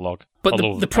monologue. But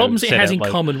the problems it has in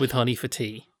common with Honey for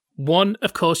Tea. One,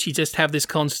 of course, you just have this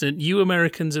constant, you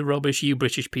Americans are rubbish, you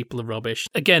British people are rubbish.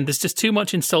 Again, there's just too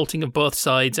much insulting of both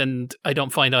sides, and I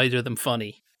don't find either of them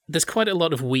funny. There's quite a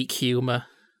lot of weak humour.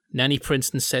 Nanny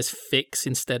Princeton says fix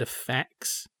instead of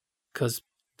fax, because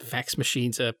fax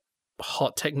machines are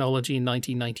hot technology in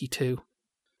 1992.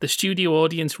 The studio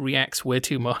audience reacts way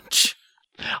too much.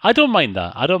 I don't mind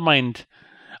that. I don't mind.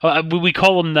 We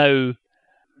call them now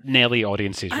Nelly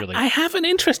audiences, really. I have an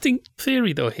interesting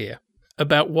theory, though, here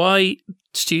about why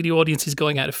studio audiences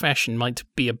going out of fashion might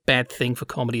be a bad thing for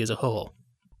comedy as a whole.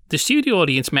 The studio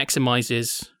audience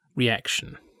maximizes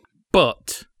reaction,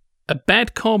 but a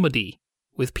bad comedy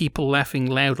with people laughing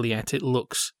loudly at it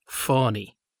looks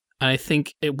phony. And I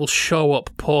think it will show up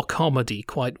poor comedy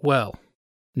quite well.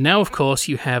 Now, of course,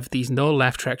 you have these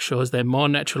no-laugh track shows, they're more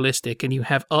naturalistic, and you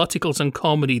have articles on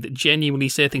comedy that genuinely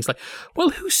say things like, well,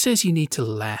 who says you need to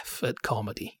laugh at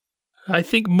comedy? I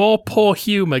think more poor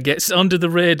humour gets under the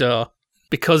radar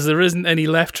because there isn't any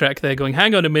laugh track there going,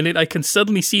 hang on a minute, I can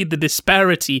suddenly see the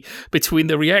disparity between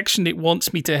the reaction it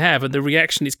wants me to have and the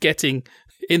reaction it's getting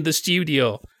in the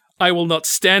studio. I will not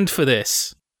stand for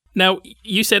this. Now,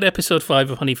 you said episode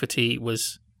 5 of Honey for Tea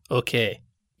was okay.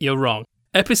 You're wrong.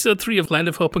 Episode 3 of Land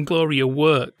of Hope and Gloria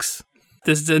works.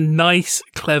 There's a nice,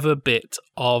 clever bit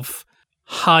of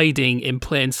hiding in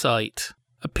plain sight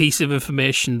a piece of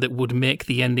information that would make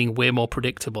the ending way more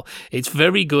predictable. It's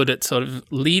very good at sort of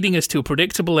leading us to a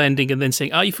predictable ending and then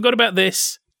saying, oh, you forgot about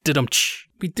this. Da-dum-tsh.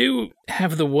 We do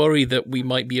have the worry that we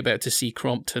might be about to see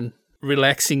Crompton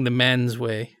relaxing the man's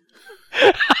way.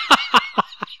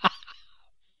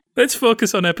 Let's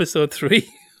focus on episode 3.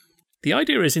 The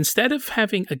idea is, instead of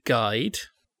having a guide,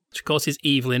 which of course is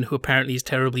Evelyn, who apparently is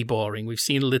terribly boring. We've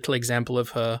seen a little example of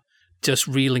her just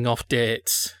reeling off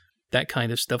dates, that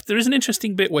kind of stuff. There is an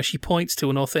interesting bit where she points to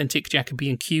an authentic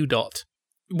Jacobean Q dot.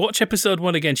 Watch episode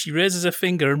 1 again. She raises her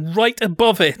finger and right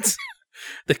above it,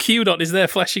 the Q dot is there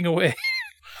flashing away.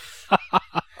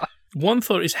 One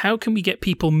thought is, how can we get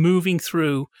people moving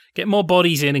through, get more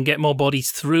bodies in and get more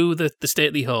bodies through the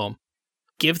stately home?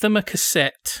 Give them a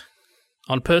cassette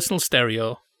on personal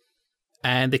stereo,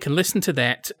 and they can listen to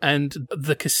that, and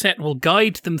the cassette will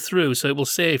guide them through. So it will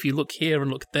say, if you look here and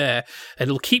look there, and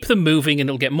it'll keep them moving and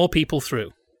it'll get more people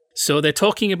through. So they're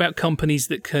talking about companies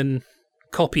that can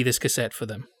copy this cassette for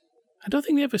them. I don't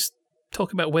think they ever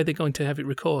talk about where they're going to have it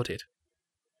recorded.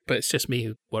 But it's just me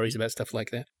who worries about stuff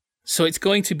like that. So it's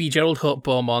going to be Gerald Hope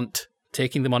Beaumont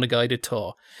taking them on a guided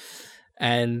tour.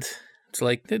 And it's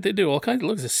like, they do all kinds of,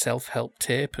 look, there's a self-help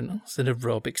tape, and there's an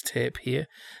aerobics tape here.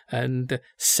 And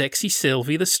Sexy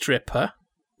Sylvie the stripper.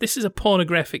 This is a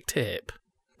pornographic tape.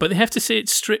 But they have to say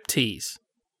it's striptease.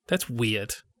 That's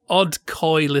weird. Odd,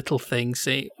 coy little thing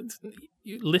saying,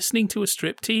 you're listening to a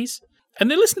striptease? And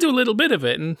they listen to a little bit of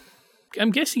it, and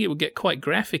I'm guessing it would get quite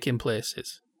graphic in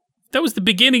places. That was the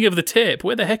beginning of the tape.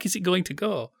 Where the heck is it going to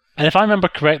go? And if I remember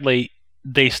correctly,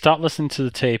 they start listening to the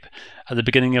tape at the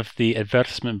beginning of the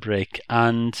advertisement break,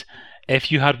 and if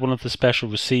you had one of the special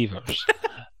receivers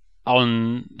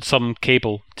on some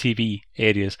cable TV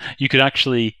areas, you could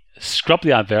actually scrub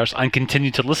the adverts and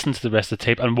continue to listen to the rest of the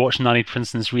tape and watch Nanny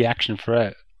Princeton's reaction for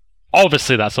it.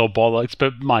 Obviously, that's all bollocks,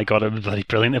 but my God, it would be bloody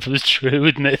brilliant if it was true,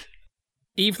 wouldn't it?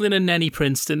 Evelyn and Nanny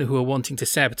Princeton, who are wanting to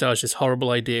sabotage this horrible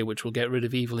idea, which will get rid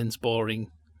of Evelyn's boring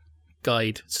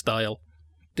guide style,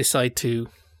 decide to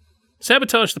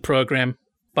sabotage the program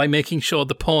by making sure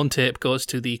the porn tape goes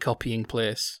to the copying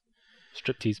place.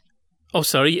 Striptease. Oh,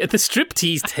 sorry, the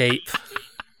striptease tape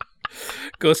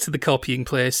goes to the copying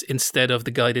place instead of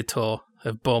the guided tour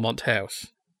of Beaumont House.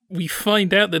 We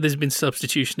find out that there's been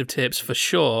substitution of tapes for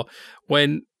sure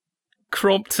when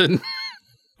Crompton...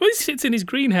 Well, he sits in his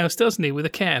greenhouse, doesn't he, with a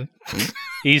can?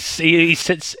 He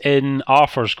sits in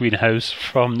Arthur's greenhouse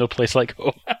from No Place Like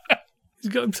Home.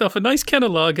 He's got himself a nice can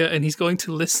of lager, and he's going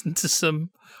to listen to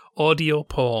some audio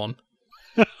porn.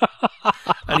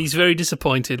 And he's very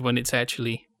disappointed when it's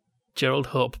actually Gerald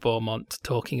Hope Beaumont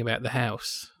talking about the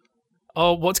house.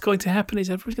 Oh, what's going to happen is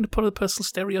everyone's going to put on the personal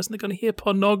stereos, and they're going to hear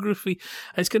pornography,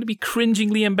 and it's going to be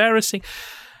cringingly embarrassing.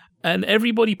 And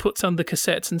everybody puts on the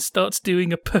cassettes and starts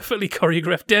doing a perfectly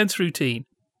choreographed dance routine.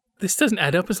 This doesn't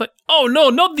add up. It's like, oh no,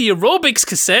 not the aerobics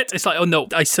cassette. It's like, oh no,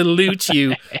 I salute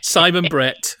you, Simon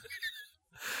Brett.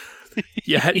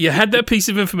 You had that piece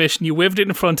of information, you waved it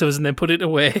in front of us and then put it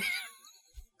away.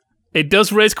 It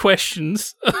does raise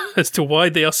questions as to why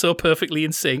they are so perfectly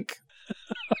in sync.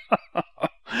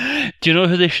 Do you know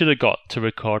who they should have got to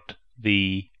record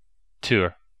the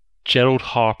tour? Gerald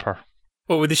Harper.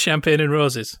 What, with the champagne and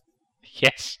roses?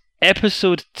 Yes.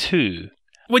 Episode 2.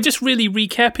 We're just really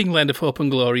recapping Land of Hope and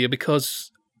Gloria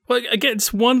because, well, again,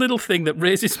 it's one little thing that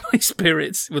raises my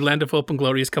spirits with Land of Hope and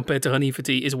Gloria as compared to Honey for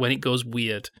Tea is when it goes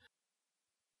weird.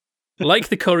 Like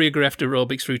the choreographed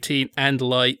aerobics routine and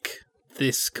like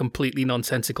this completely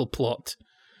nonsensical plot,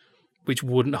 which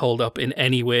wouldn't hold up in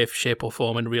any way, shape or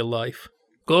form in real life.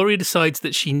 Gloria decides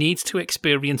that she needs to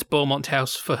experience Beaumont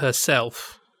House for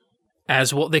herself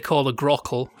as what they call a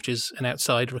grockle, which is an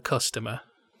outsider, a customer.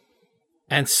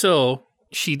 And so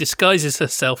she disguises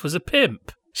herself as a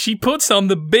pimp. She puts on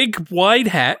the big wide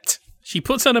hat, she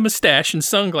puts on a moustache and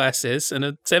sunglasses and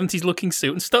a 70s looking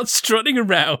suit and starts strutting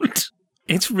around.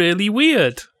 It's really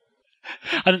weird.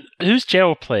 And who's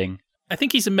Gerald playing? I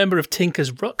think he's a member of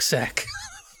Tinker's Rucksack.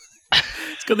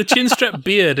 He's got the chin-strap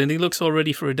beard and he looks all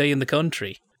ready for a day in the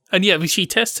country. And yeah, she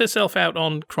tests herself out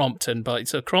on Crompton, but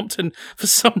so Crompton, for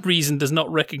some reason, does not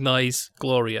recognise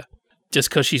Gloria, just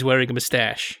because she's wearing a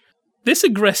moustache. This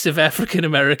aggressive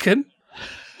African-American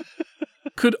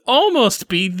could almost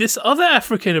be this other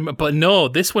African-American, but no,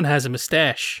 this one has a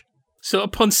moustache. So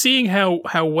upon seeing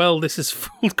how well this has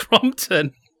fooled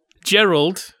Crompton,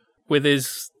 Gerald, with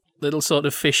his little sort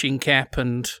of fishing cap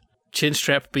and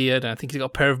chin-strap beard, and I think he's got a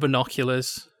pair of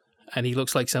binoculars, and he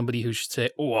looks like somebody who should say,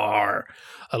 "War,"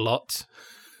 a lot.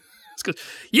 It's good.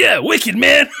 Yeah, wicked,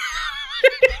 man!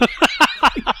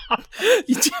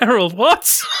 Gerald,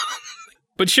 what?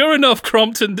 But sure enough,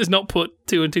 Crompton does not put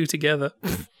two and two together.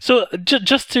 So,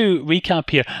 just to recap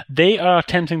here, they are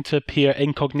attempting to appear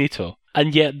incognito,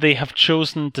 and yet they have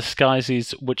chosen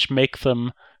disguises which make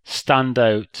them stand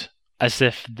out as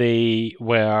if they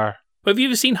were... Have you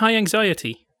ever seen High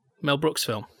Anxiety? Mel Brooks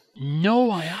film.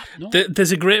 No, I have not.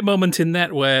 There's a great moment in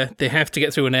that where they have to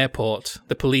get through an airport.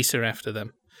 The police are after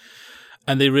them.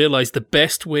 And they realise the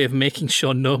best way of making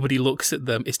sure nobody looks at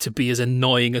them is to be as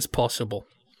annoying as possible.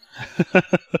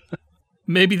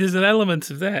 Maybe there's an element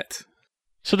of that.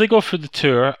 So they go through the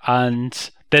tour,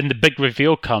 and then the big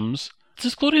reveal comes.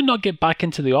 Does Gloria not get back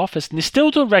into the office? And they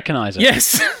still don't recognise her.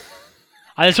 Yes!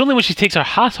 And it's only when she takes her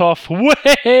hat off,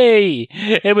 way,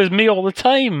 it was me all the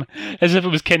time, as if it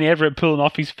was Kenny Everett pulling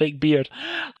off his fake beard.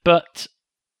 But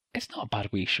it's not a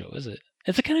bad wee show, is it?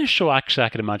 It's the kind of show actually I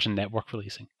could imagine network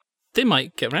releasing. They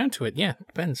might get around to it, yeah,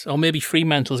 depends. Or maybe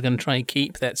Fremantle's going to try and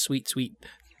keep that sweet, sweet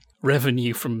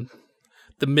revenue from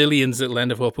the millions that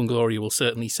Land of Hope and Gloria will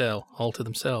certainly sell, all to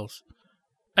themselves.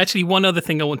 Actually, one other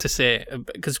thing I want to say,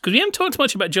 because we haven't talked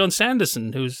much about Joan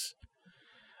Sanderson, who's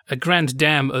a grand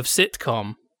dame of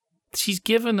sitcom. She's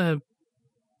given a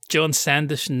Joan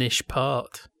Sanderson-ish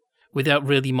part without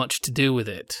really much to do with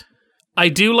it. I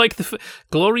do like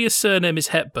Gloria's surname is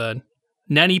Hepburn.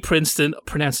 Nanny Princeton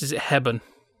pronounces it Hebben.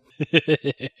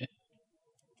 It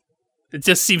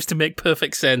just seems to make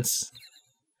perfect sense.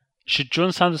 Should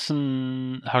Joan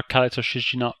Sanderson, her character, should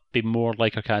she not be more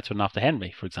like her character in After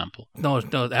Henry, for example? No,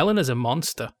 Eleanor's a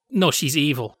monster. No, she's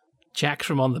evil. Jack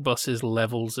from On the Bus's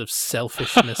levels of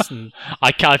selfishness and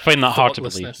I find that hard to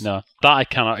believe. No, that I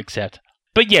cannot accept.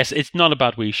 But yes, it's not a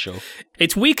bad wee show.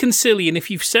 It's weak and silly, and if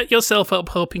you've set yourself up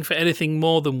hoping for anything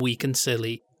more than weak and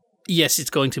silly, yes,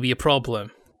 it's going to be a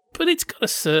problem. But it's got a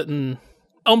certain...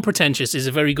 Unpretentious is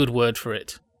a very good word for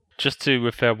it. Just to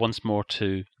refer once more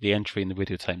to the entry in the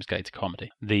Radio Times Guide to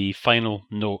Comedy, the final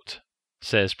note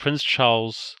says Prince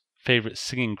Charles' favourite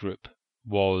singing group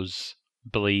was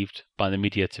believed by the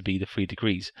media to be the Three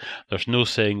Degrees. There's no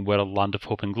saying whether Land of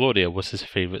Hope and Gloria was his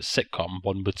favourite sitcom.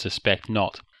 One would suspect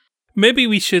not. Maybe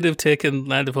we should have taken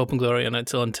Land of Hope and Gloria on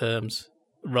its own terms,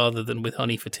 rather than with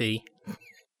Honey for Tea.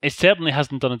 It certainly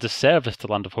hasn't done a disservice to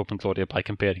Land of Hope and Gloria by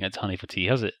comparing it to Honey for Tea,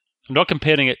 has it? I'm not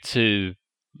comparing it to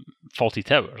Fawlty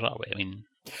Towers, are we? I mean...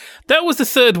 That was the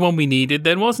third one we needed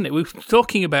then, wasn't it? We were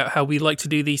talking about how we like to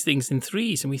do these things in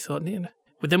threes, and we thought,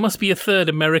 but there must be a third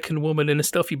American woman in a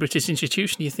stuffy British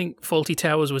institution. You think Fawlty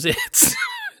Towers was it?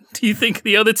 Do you think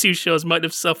the other two shows might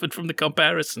have suffered from the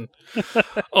comparison?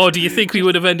 Or do you think we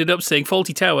would have ended up saying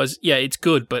Fawlty Towers, yeah, it's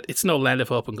good, but it's no Land of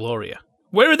Hope and Gloria?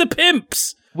 Where are the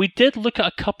pimps? We did look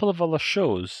at a couple of other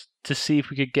shows to see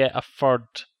if we could get a third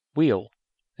wheel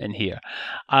in here.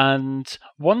 And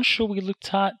one show we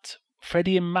looked at,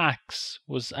 Freddie and Max,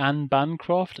 was Anne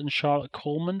Bancroft and Charlotte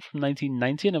Coleman from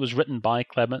 1990, and it was written by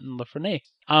Clement and LaFrennay.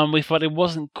 And we thought it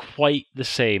wasn't quite the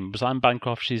same. It was Anne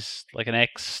Bancroft, she's like an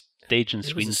ex-stage and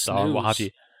screen star, what have you.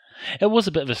 It was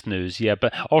a bit of a snooze, yeah,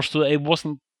 but also it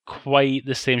wasn't quite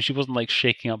the same. She wasn't like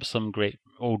shaking up some great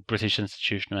old British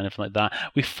institution or anything like that.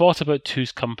 We thought about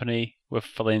Two's Company with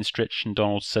Elaine Stritch and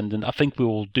Donald Sinden. I think we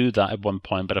will do that at one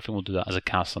point, but I think we'll do that as a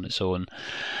cast on its own.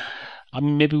 I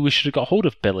mean, maybe we should have got hold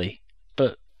of Billy,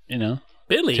 but,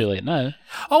 Billy? Too late now.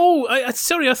 Oh,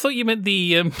 sorry, I thought you meant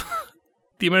the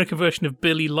the American version of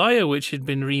Billy Liar, which had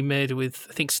been remade with,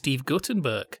 I think, Steve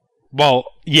Guttenberg. Well,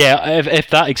 yeah, if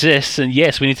that exists, then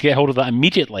yes, we need to get hold of that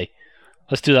immediately.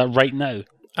 Let's do that right now.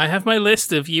 I have my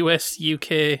list of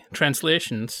US-UK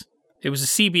translations. It was a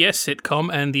CBS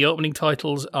sitcom, and the opening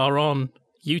titles are on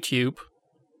YouTube.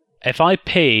 If I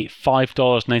pay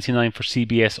 $5.99 for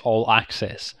CBS All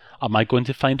Access, am I going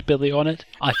to find Billy on it?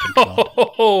 I think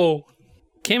not.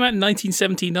 Came out in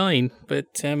 1979, but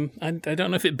I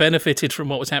don't know if it benefited from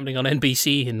what was happening on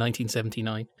NBC in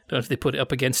 1979. I don't know if they put it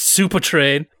up against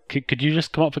Supertrain. Could you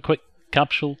just come up with a quick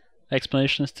capsule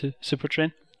explanation as to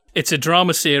Supertrain? It's a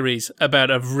drama series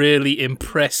about a really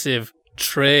impressive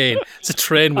train. It's a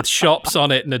train with shops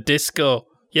on it and a disco.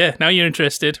 Yeah, now you're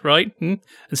interested, right? And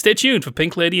stay tuned for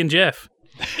Pink Lady and Jeff.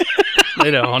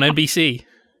 Later on NBC.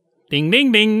 Ding,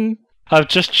 ding, ding. I've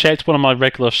just checked one of my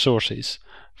regular sources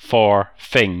for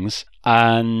things,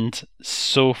 and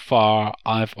so far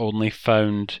I've only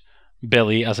found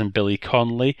Billy, as in Billy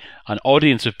Connolly, an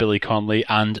audience of Billy Connolly,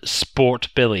 and Sport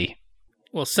Billy.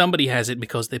 Well, somebody has it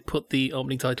because they put the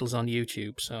opening titles on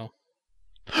YouTube, so...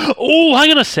 Oh, hang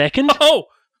on a second. Oh!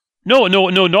 No,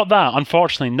 not that.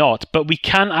 Unfortunately not. But we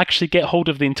can actually get hold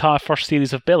of the entire first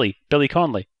series of Billy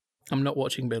Connolly. I'm not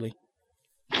watching Billy.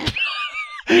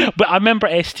 But I remember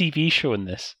STV showing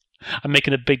this. and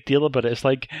making a big deal about it. It's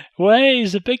like, well, hey,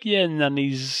 he's a big yin and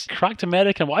he's cracked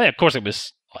American. Well, yeah, of course it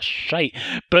was shite.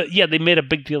 But yeah, they made a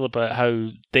big deal about how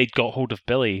they'd got hold of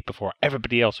Billy before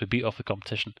everybody else would beat off the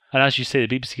competition. And as you say,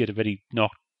 the BBC had already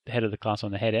knocked the head of the class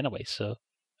on the head anyway, so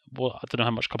well, I don't know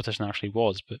how much competition there actually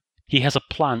was, but he has a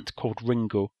plant called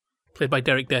Ringo. Played by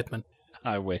Derek Deadman.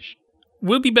 I wish.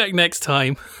 We'll be back next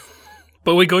time,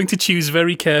 but we're going to choose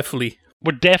very carefully.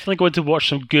 We're definitely going to watch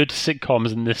some good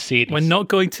sitcoms in this series. We're not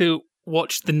going to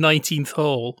watch the 19th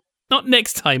Hole. Not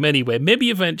next time, anyway.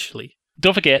 Maybe eventually.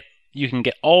 Don't forget, you can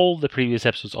get all the previous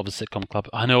episodes of the Sitcom Club.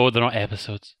 I know they're not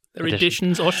episodes. They're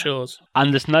editions or shows.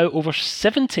 And there's now over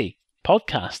 70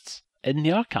 podcasts in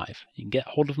the archive. You can get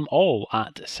hold of them all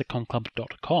at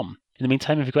sitcomclub.com. In the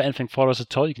meantime, if you've got anything for us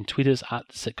at all, you can tweet us at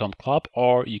the Sitcom Club,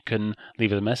 or you can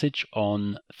leave us a message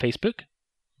on Facebook.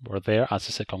 We're there as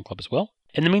the Sitcom Club as well.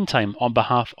 In the meantime, on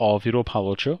behalf of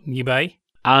Europa Show You bye.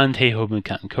 and Hey Ho Moon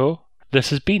Cat & Co., this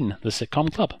has been the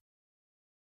Sitcom Club.